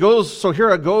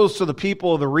Hira goes to the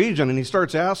people of the region and he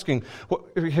starts asking,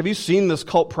 have you seen this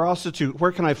cult prostitute?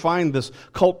 Where can I find this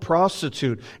cult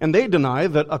prostitute? And they deny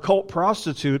that a cult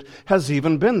prostitute has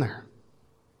even been there.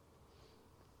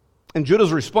 And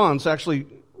Judah's response actually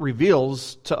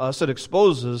reveals to us, it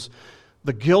exposes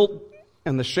the guilt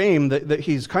and the shame that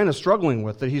he's kind of struggling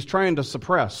with, that he's trying to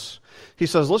suppress. He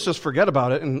says, let's just forget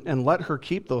about it and let her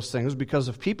keep those things, because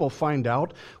if people find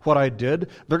out what I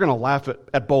did, they're going to laugh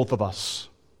at both of us.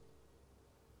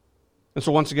 And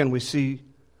so once again, we see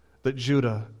that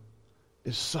Judah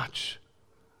is such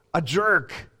a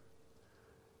jerk.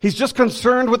 He's just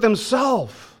concerned with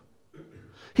himself.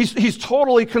 He's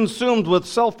totally consumed with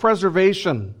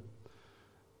self-preservation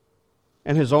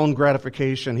and his own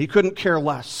gratification. He couldn't care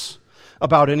less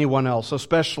about anyone else,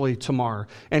 especially Tamar,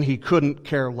 and he couldn't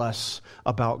care less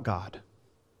about God.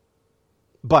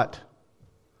 But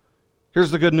here's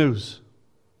the good news.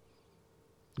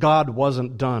 God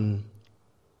wasn't done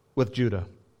with Judah.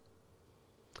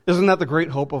 Isn't that the great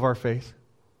hope of our faith?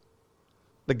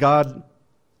 That God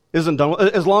isn't done.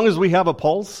 As long as we have a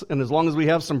pulse and as long as we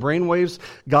have some brain waves,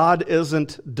 God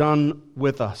isn't done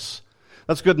with us.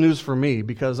 That's good news for me,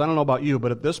 because I don't know about you,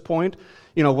 but at this point,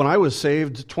 when I was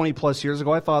saved 20 plus years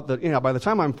ago, I thought that, by the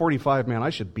time I'm 45, man,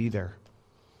 I should be there.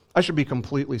 I should be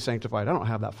completely sanctified. I don't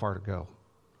have that far to go.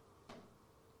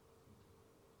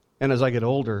 And as I get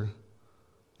older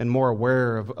and more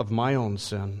aware of my own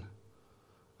sin,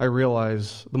 I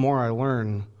realize the more I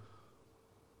learn,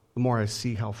 the more I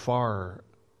see how far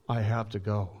I have to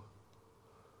go.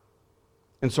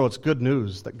 And so it's good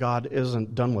news that God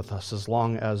isn't done with us as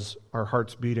long as our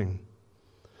heart's beating.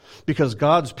 Because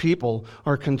God's people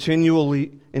are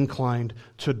continually inclined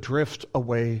to drift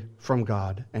away from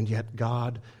God, and yet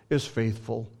God is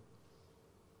faithful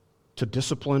to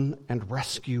discipline and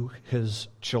rescue His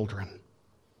children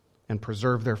and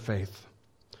preserve their faith.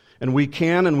 And we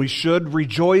can and we should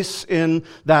rejoice in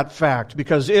that fact,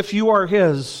 because if you are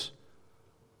His,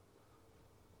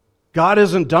 God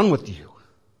isn't done with you.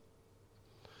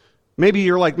 Maybe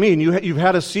you're like me and you've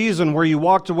had a season where you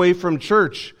walked away from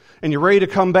church and you're ready to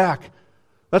come back.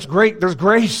 That's great. There's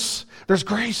grace. There's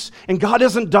grace. And God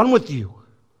isn't done with you.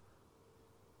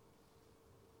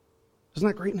 Isn't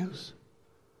that great news?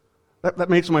 That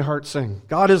makes my heart sing.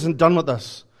 God isn't done with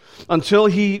us. Until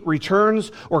He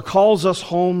returns or calls us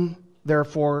home,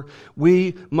 therefore,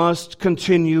 we must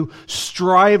continue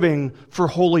striving for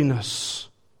holiness,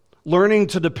 learning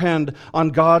to depend on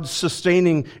God's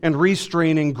sustaining and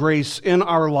restraining grace in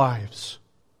our lives.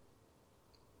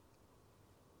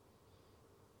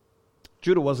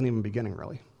 Judah wasn't even beginning,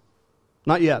 really.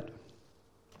 Not yet.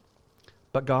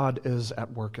 But God is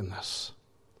at work in this.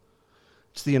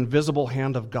 It's the invisible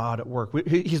hand of God at work.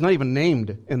 He's not even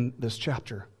named in this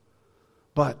chapter.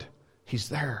 But He's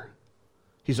there.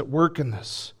 He's at work in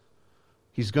this.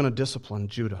 He's going to discipline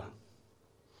Judah.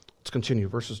 Let's continue,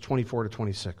 verses 24 to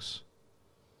 26.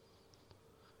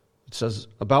 It says,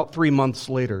 about 3 months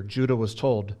later, Judah was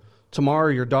told,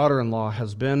 Tamar, your daughter-in-law,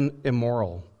 has been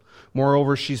immoral.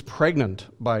 Moreover, she's pregnant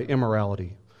by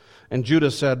immorality. And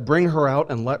Judah said, bring her out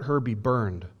and let her be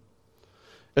burned.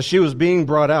 As she was being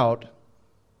brought out,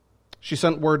 she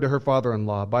sent word to her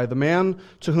father-in-law, by the man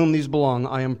to whom these belong,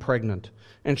 I am pregnant.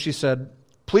 And she said,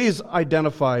 please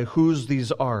identify whose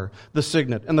these are, the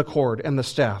signet and the cord and the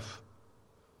staff.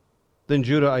 Then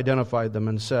Judah identified them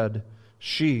and said,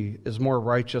 she is more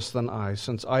righteous than I,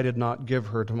 since I did not give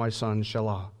her to my son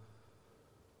Shelah.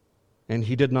 And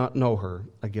he did not know her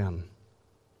again.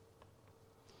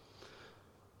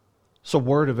 So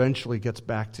word eventually gets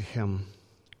back to him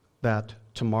that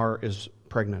Tamar is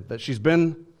pregnant, that she's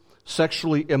been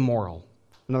sexually immoral.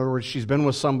 In other words, she's been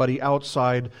with somebody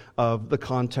outside of the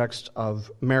context of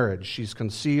marriage. She's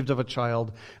conceived of a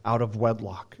child out of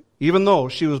wedlock, even though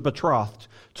she was betrothed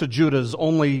to Judah's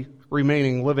only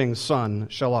remaining living son,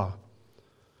 Shelah.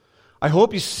 I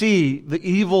hope you see the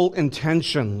evil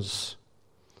intentions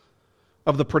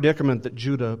of the predicament that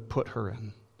Judah put her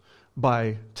in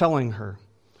by telling her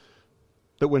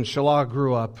that when Shelah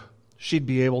grew up, she'd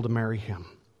be able to marry him,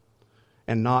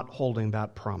 and not holding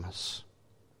that promise.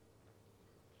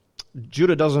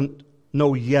 Judah doesn't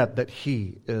know yet that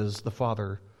he is the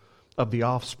father of the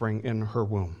offspring in her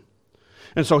womb.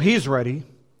 And so he's ready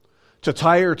to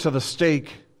tie her to the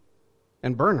stake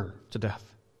and burn her to death.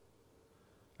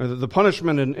 The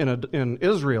punishment in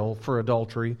Israel for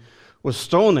adultery was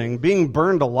stoning. Being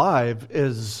burned alive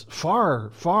is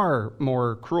far, far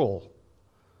more cruel.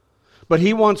 But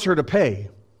he wants her to pay,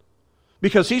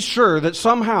 because he's sure that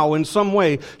somehow, in some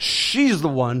way, she's the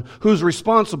one who's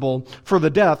responsible for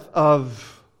the death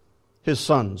of his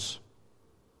sons.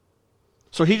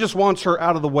 So he just wants her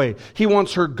out of the way. He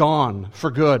wants her gone for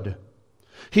good.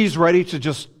 He's ready to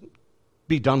just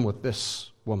be done with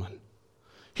this woman.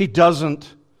 He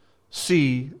doesn't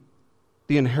see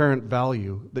the inherent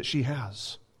value that she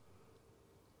has.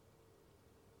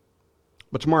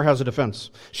 But Tamar has a defense.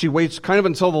 She waits kind of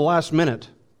until the last minute.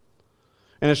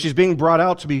 And as she's being brought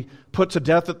out to be put to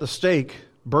death at the stake,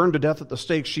 burned to death at the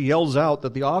stake, she yells out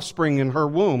that the offspring in her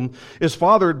womb is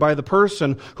fathered by the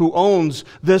person who owns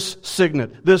this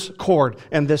signet, this cord,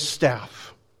 and this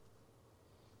staff.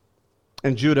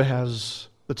 And Judah has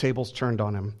the tables turned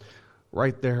on him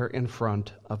right there in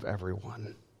front of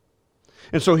everyone.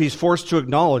 And so he's forced to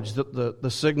acknowledge that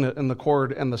the signet and the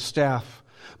cord and the staff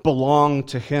belong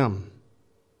to him.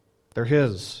 They're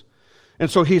his. And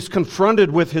so he's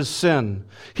confronted with his sin.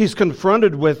 He's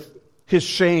confronted with his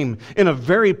shame in a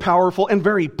very powerful and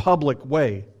very public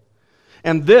way.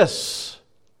 And this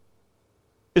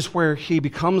is where he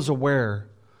becomes aware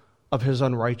of his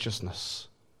unrighteousness.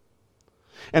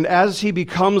 And as he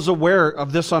becomes aware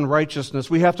of this unrighteousness,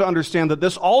 we have to understand that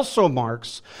this also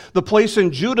marks the place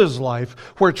in Judah's life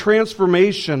where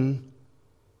transformation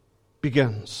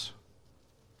begins.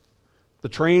 The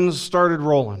trains started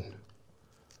rolling.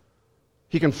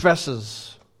 He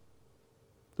confesses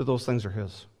that those things are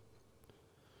his.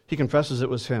 He confesses it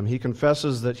was him. He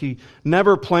confesses that he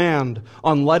never planned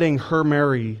on letting her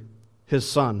marry his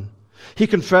son. He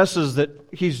confesses that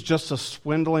he's just a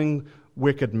swindling,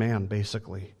 wicked man,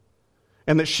 basically.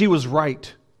 And that she was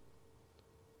right.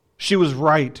 She was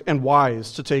right and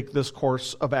wise to take this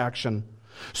course of action.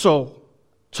 So,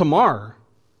 Tamar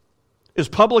is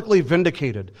publicly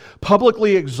vindicated,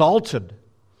 publicly exalted,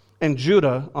 and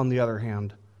Judah, on the other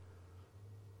hand,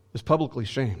 is publicly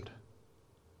shamed.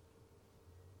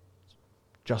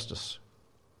 Justice.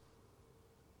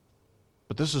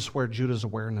 But this is where Judah's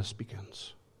awareness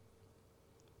begins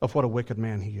of what a wicked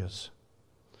man he is.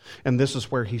 And this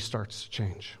is where he starts to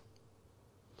change.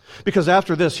 Because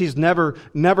after this, he's never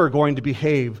going to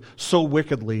behave so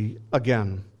wickedly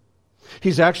again.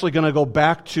 He's actually going to go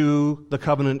back to the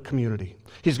covenant community.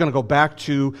 He's going to go back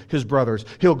to his brothers.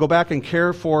 He'll go back and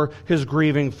care for his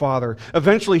grieving father.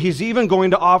 Eventually, he's even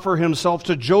going to offer himself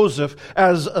to Joseph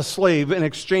as a slave in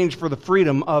exchange for the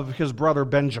freedom of his brother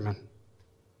Benjamin.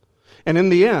 And in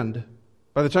the end,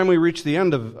 by the time we reach the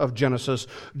end of Genesis,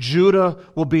 Judah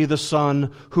will be the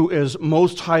son who is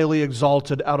most highly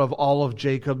exalted out of all of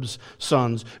Jacob's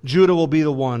sons. Judah will be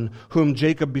the one whom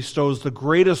Jacob bestows the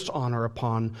greatest honor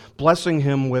upon, blessing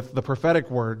him with the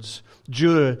prophetic words,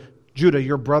 Judah,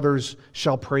 your brothers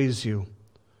shall praise you.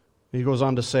 He goes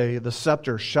on to say, the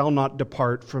scepter shall not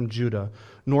depart from Judah,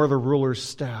 nor the ruler's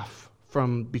staff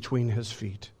from between his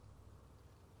feet.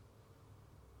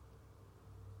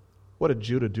 What did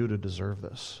Judah do to deserve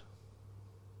this?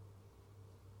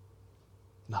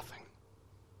 Nothing.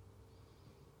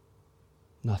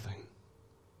 Nothing.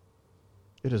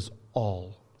 It is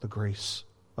all the grace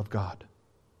of God.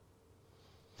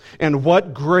 And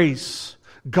what grace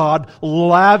God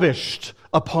lavished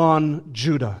upon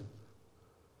Judah.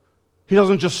 He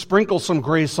doesn't just sprinkle some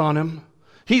grace on him.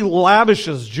 He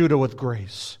lavishes Judah with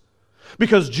grace.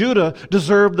 Because Judah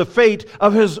deserved the fate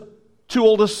of his two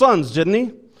oldest sons, didn't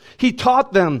he? He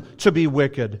taught them to be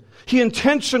wicked. He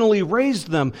intentionally raised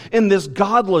them in this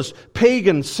godless,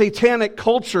 pagan, satanic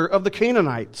culture of the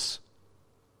Canaanites.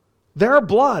 Their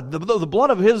blood, the blood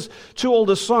of his two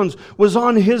oldest sons, was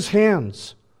on his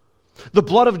hands. The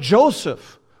blood of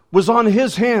Joseph was on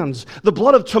his hands. The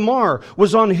blood of Tamar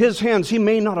was on his hands. He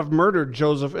may not have murdered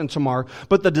Joseph and Tamar,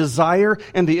 but the desire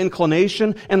and the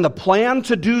inclination and the plan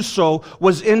to do so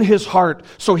was in his heart.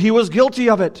 So he was guilty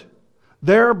of it.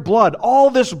 Their blood,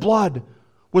 all this blood,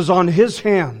 was on his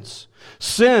hands.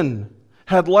 Sin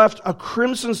had left a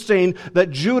crimson stain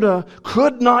that Judah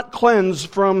could not cleanse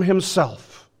from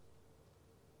himself.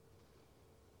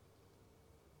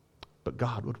 But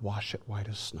God would wash it white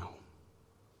as snow.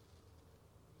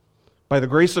 By the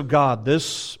grace of God,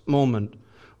 this moment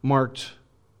marked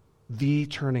the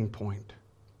turning point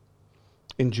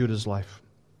in Judah's life.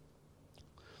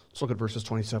 Let's look at verses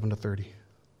 27 to 30.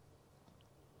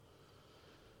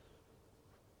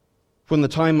 When the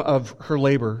time of her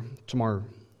labor, Tamar,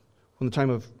 when the time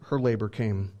of her labor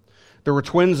came, there were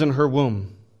twins in her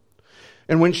womb.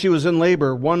 And when she was in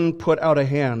labor, one put out a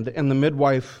hand, and the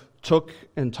midwife took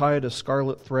and tied a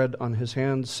scarlet thread on his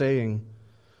hand, saying,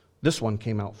 "This one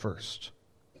came out first."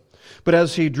 But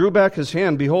as he drew back his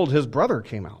hand, behold, his brother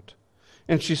came out.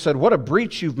 And she said, "What a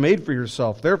breach you've made for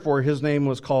yourself." Therefore his name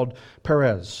was called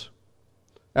Perez.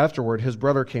 Afterward his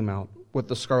brother came out with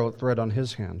the scarlet thread on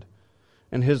his hand,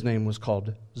 and his name was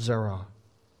called Zerah.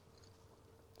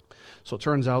 So it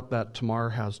turns out that Tamar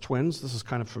has twins. This is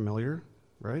kind of familiar,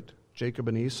 right? Jacob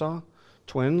and Esau,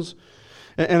 twins.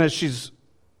 And as she's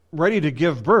ready to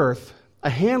give birth,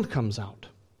 a hand comes out.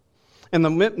 And the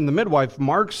midwife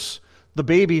marks the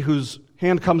baby whose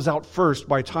hand comes out first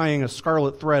by tying a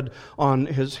scarlet thread on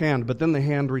his hand. But then the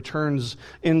hand returns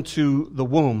into the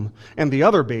womb. And the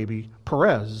other baby,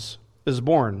 Perez, is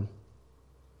born.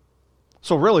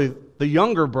 So really, the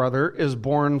younger brother is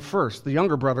born first. The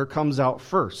younger brother comes out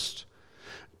first.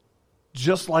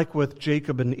 Just like with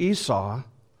Jacob and Esau,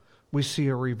 we see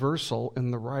a reversal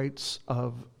in the rights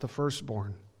of the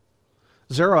firstborn.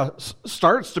 Zerah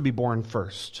starts to be born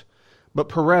first, but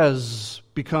Perez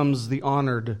becomes the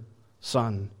honored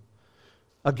son.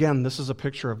 Again, this is a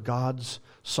picture of God's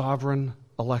sovereign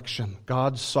election,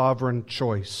 God's sovereign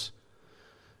choice.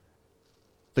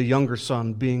 The younger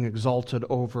son being exalted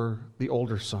over the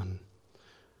older son.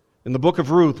 In the book of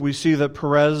Ruth, we see that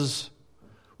Perez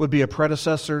would be a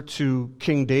predecessor to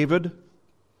King David,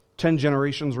 10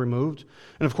 generations removed.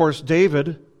 And of course,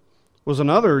 David was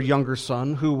another younger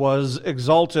son who was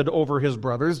exalted over his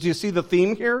brothers. Do you see the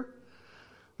theme here?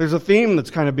 There's a theme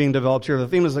that's kind of being developed here. The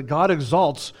theme is that God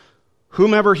exalts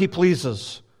whomever he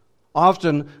pleases,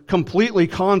 often completely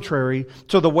contrary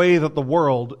to the way that the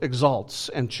world exalts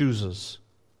and chooses.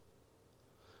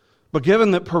 But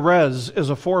given that Perez is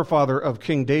a forefather of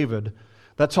King David,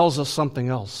 that tells us something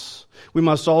else. We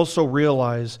must also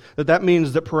realize that that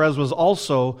means that Perez was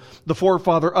also the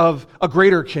forefather of a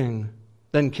greater king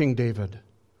than King David.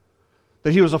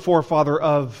 That he was a forefather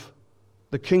of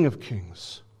the King of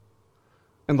Kings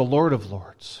and the Lord of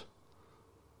Lords,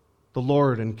 the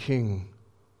Lord and King,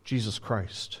 Jesus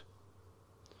Christ.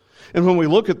 And when we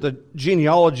look at the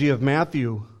genealogy of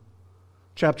Matthew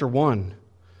chapter 1,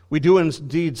 we do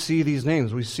indeed see these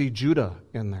names. We see Judah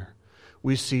in there.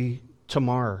 We see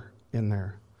Tamar in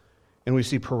there. And we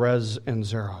see Perez and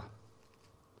Zerah.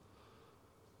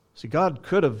 See, God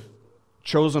could have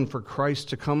chosen for Christ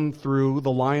to come through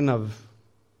the line of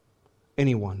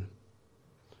anyone,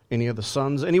 any of the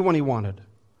sons, anyone he wanted.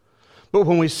 But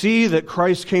when we see that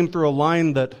Christ came through a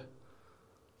line that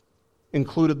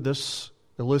included this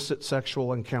illicit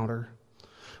sexual encounter,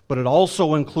 but it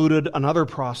also included another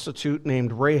prostitute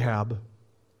named Rahab,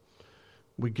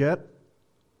 we get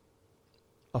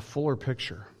a fuller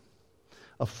picture,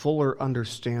 a fuller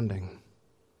understanding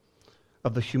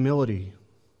of the humility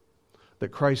that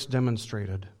Christ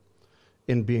demonstrated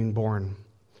in being born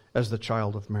as the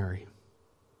child of Mary.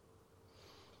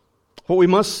 What we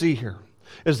must see here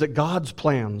is that God's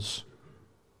plans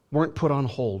weren't put on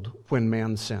hold when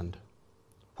man sinned,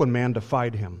 when man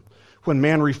defied him, when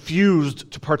man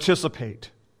refused to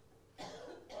participate.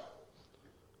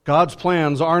 God's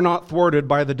plans are not thwarted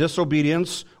by the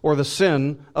disobedience or the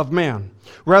sin of man.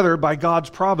 Rather, by God's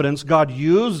providence, God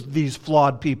used these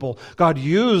flawed people. God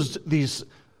used these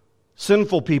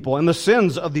sinful people and the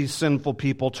sins of these sinful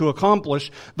people to accomplish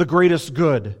the greatest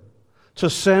good, to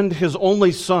send his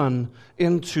only Son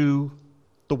into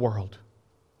the world.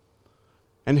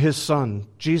 And his Son,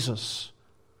 Jesus,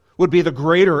 would be the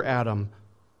greater Adam.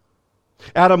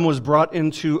 Adam was brought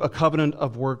into a covenant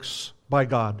of works by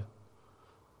God.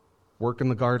 Work in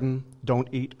the garden, don't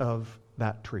eat of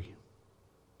that tree.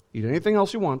 Eat anything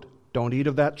else you want, don't eat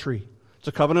of that tree. It's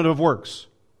a covenant of works.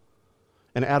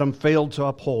 And Adam failed to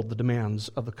uphold the demands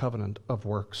of the covenant of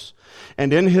works.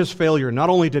 And in his failure, not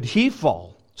only did he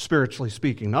fall, spiritually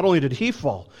speaking, not only did he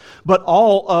fall, but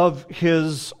all of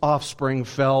his offspring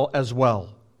fell as well.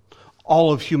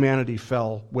 All of humanity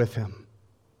fell with him.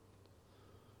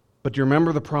 But do you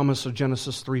remember the promise of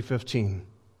Genesis 3:15?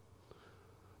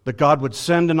 That God would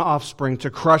send an offspring to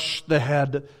crush the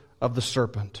head of the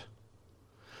serpent.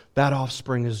 That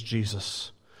offspring is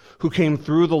Jesus, who came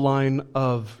through the line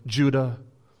of Judah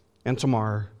and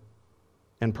Tamar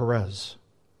and Perez.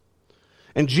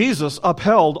 And Jesus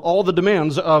upheld all the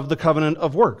demands of the covenant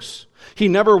of works. He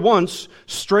never once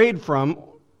strayed from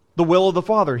the will of the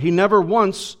Father. He never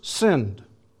once sinned.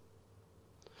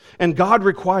 And God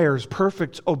requires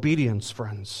perfect obedience,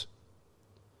 friends.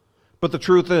 But the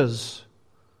truth is,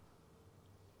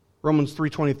 Romans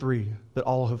 3:23, that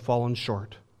all have fallen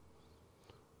short.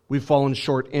 We've fallen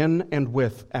short in and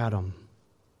with Adam.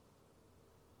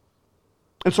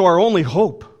 And so our only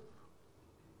hope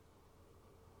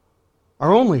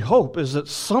is that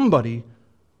somebody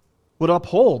would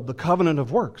uphold the covenant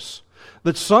of works,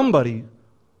 that somebody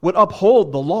would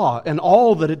uphold the law and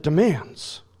all that it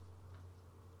demands,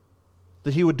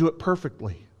 that he would do it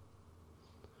perfectly,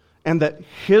 and that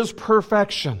his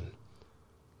perfection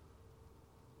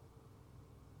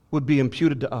would be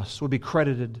imputed to us, would be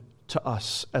credited to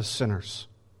us as sinners.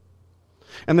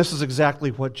 And this is exactly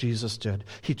what Jesus did.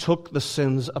 He took the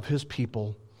sins of his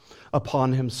people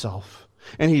upon himself,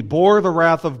 and he bore the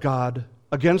wrath of God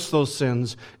against those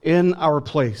sins in our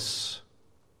place.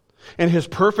 And his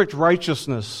perfect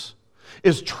righteousness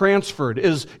is transferred,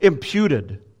 is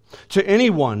imputed to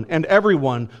anyone and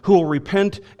everyone who will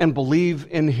repent and believe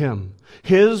in him.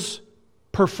 His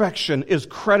perfection is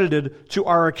credited to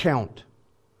our account,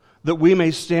 that we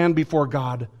may stand before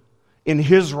God in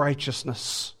his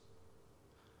righteousness.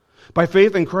 By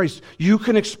faith in Christ, you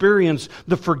can experience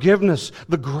the forgiveness,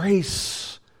 the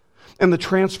grace, and the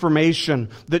transformation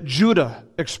that Judah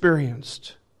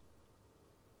experienced.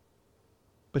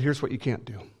 But here's what you can't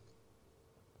do.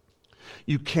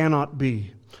 You cannot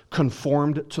be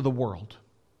conformed to the world,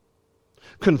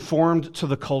 conformed to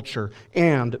the culture,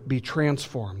 and be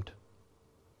transformed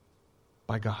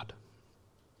by God.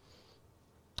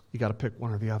 You got to pick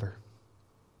one or the other.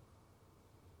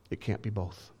 It can't be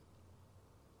both.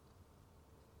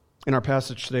 In our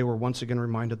passage today, we're once again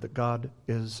reminded that God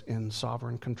is in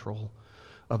sovereign control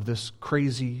of this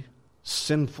crazy,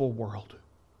 sinful world.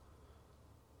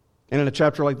 And in a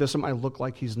chapter like this, it might look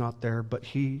like he's not there, but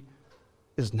he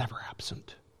is never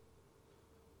absent.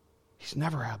 He's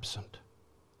never absent.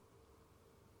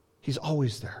 He's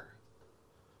always there.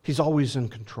 He's always in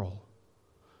control.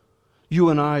 You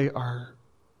and I are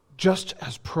just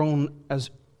as prone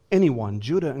as anyone,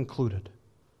 Judah included.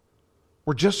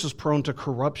 We're just as prone to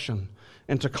corruption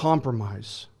and to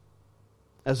compromise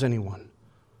as anyone.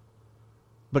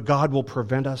 But God will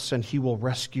prevent us and he will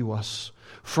rescue us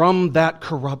from that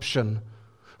corruption,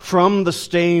 from the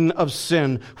stain of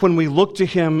sin, when we look to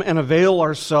him and avail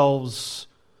ourselves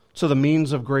to the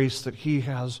means of grace that he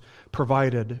has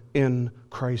provided in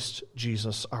Christ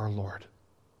Jesus our Lord.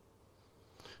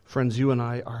 Friends, you and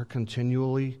I are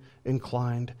continually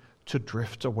inclined to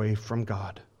drift away from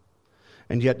God.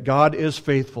 And yet God is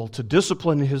faithful to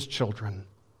discipline his children,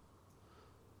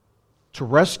 to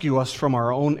rescue us from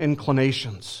our own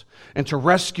inclinations, and to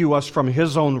rescue us from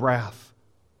his own wrath,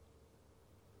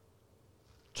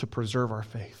 to preserve our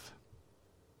faith.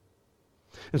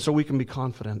 And so we can be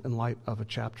confident in light of a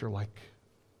chapter like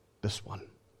this one.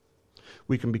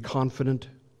 We can be confident,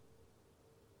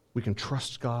 we can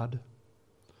trust God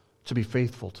to be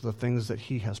faithful to the things that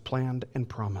he has planned and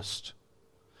promised.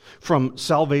 From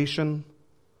salvation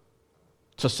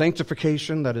to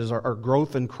sanctification, that is our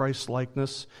growth in Christ's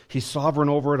likeness, he's sovereign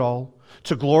over it all,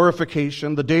 to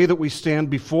glorification, the day that we stand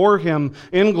before him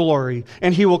in glory,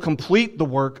 and he will complete the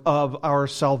work of our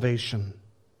salvation.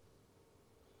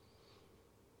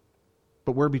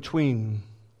 But we're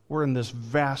in this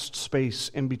vast space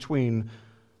in between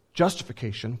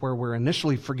justification, where we're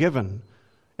initially forgiven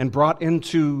and brought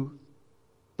into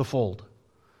the fold,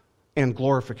 and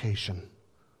glorification,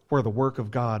 where the work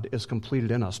of God is completed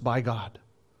in us by God.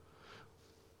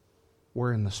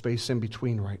 We're in the space in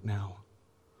between right now,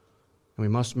 and we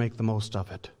must make the most of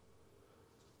it.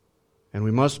 And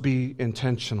we must be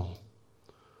intentional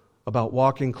about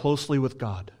walking closely with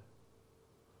God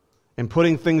and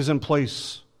putting things in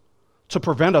place to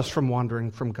prevent us from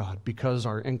wandering from God, because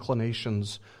our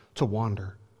inclinations to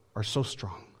wander are so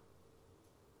strong.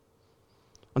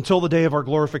 Until the day of our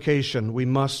glorification, we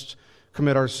must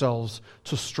commit ourselves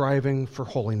to striving for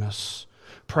holiness,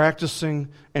 practicing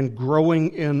and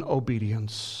growing in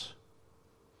obedience,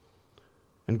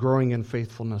 and growing in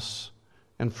faithfulness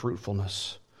and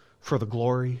fruitfulness for the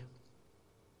glory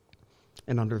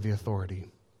and under the authority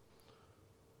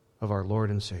of our Lord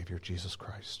and Savior, Jesus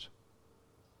Christ.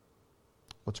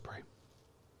 Let's pray.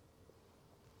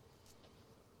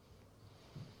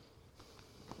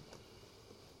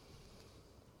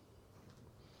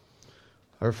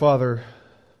 Our Father,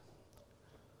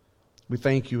 we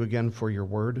thank you again for your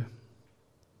word.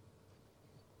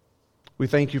 We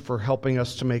thank you for helping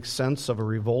us to make sense of a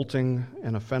revolting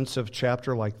and offensive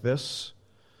chapter like this,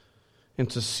 and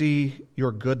to see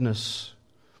your goodness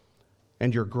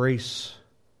and your grace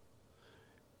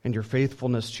and your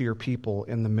faithfulness to your people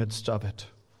in the midst of it.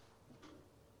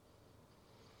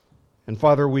 And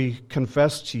Father, we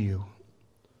confess to you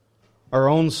our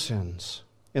own sins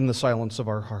in the silence of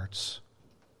our hearts.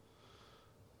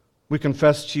 We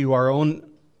confess to you our own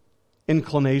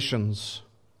inclinations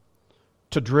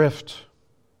to drift,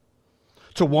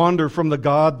 to wander from the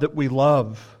God that we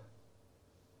love.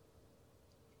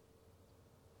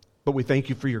 But we thank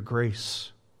you for your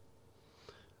grace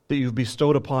that you've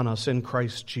bestowed upon us in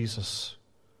Christ Jesus,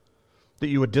 that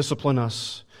you would discipline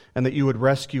us and that you would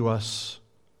rescue us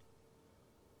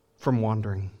from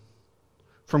wandering,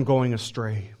 from going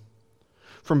astray,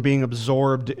 from being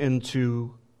absorbed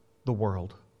into the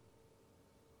world.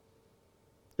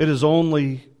 It is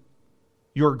only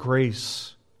your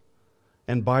grace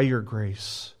and by your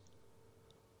grace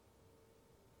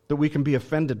that we can be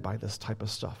offended by this type of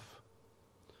stuff.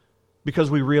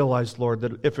 Because we realize, Lord,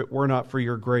 that if it were not for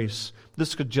your grace,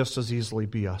 this could just as easily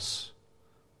be us.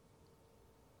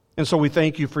 And so we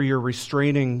thank you for your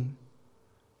restraining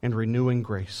and renewing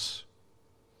grace.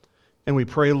 And we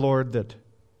pray, Lord, that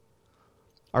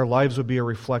our lives would be a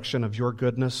reflection of your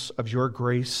goodness, of your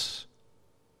grace,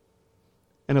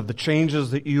 and of the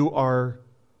changes that you are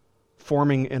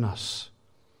forming in us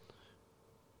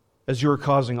as you are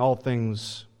causing all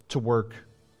things to work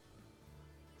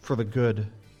for the good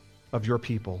of your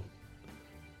people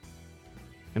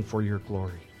and for your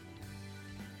glory.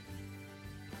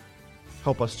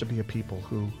 Help us to be a people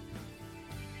who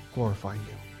glorify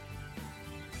you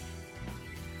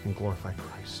and glorify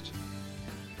Christ.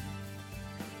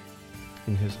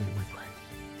 In his name we pray.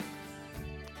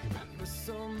 Amen.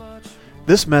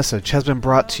 This message has been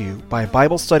brought to you by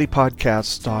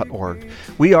BibleStudyPodcasts.org.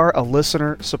 We are a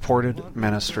listener-supported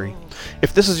ministry.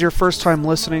 If this is your first time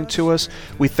listening to us,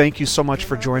 we thank you so much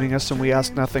for joining us, and we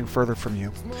ask nothing further from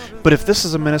you. But if this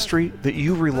is a ministry that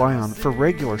you rely on for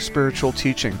regular spiritual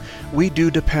teaching, we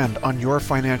do depend on your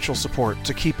financial support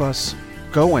to keep us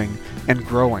going and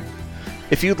growing.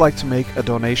 If you'd like to make a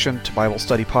donation to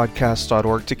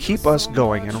BibleStudyPodcasts.org to keep us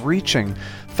going and reaching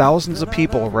thousands of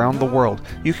people around the world,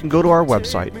 you can go to our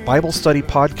website,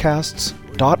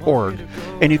 BibleStudyPodcasts.org,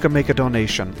 and you can make a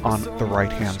donation on the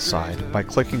right-hand side by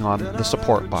clicking on the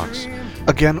support box.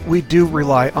 Again, we do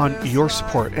rely on your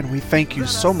support, and we thank you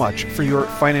so much for your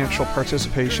financial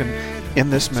participation in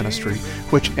this ministry,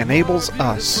 which enables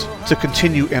us to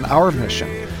continue in our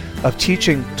mission of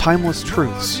teaching timeless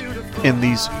truths in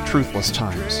these truthless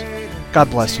times. God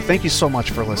bless you. Thank you so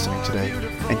much for listening today,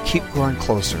 and keep growing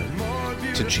closer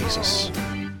to Jesus.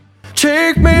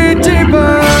 Take me deeper.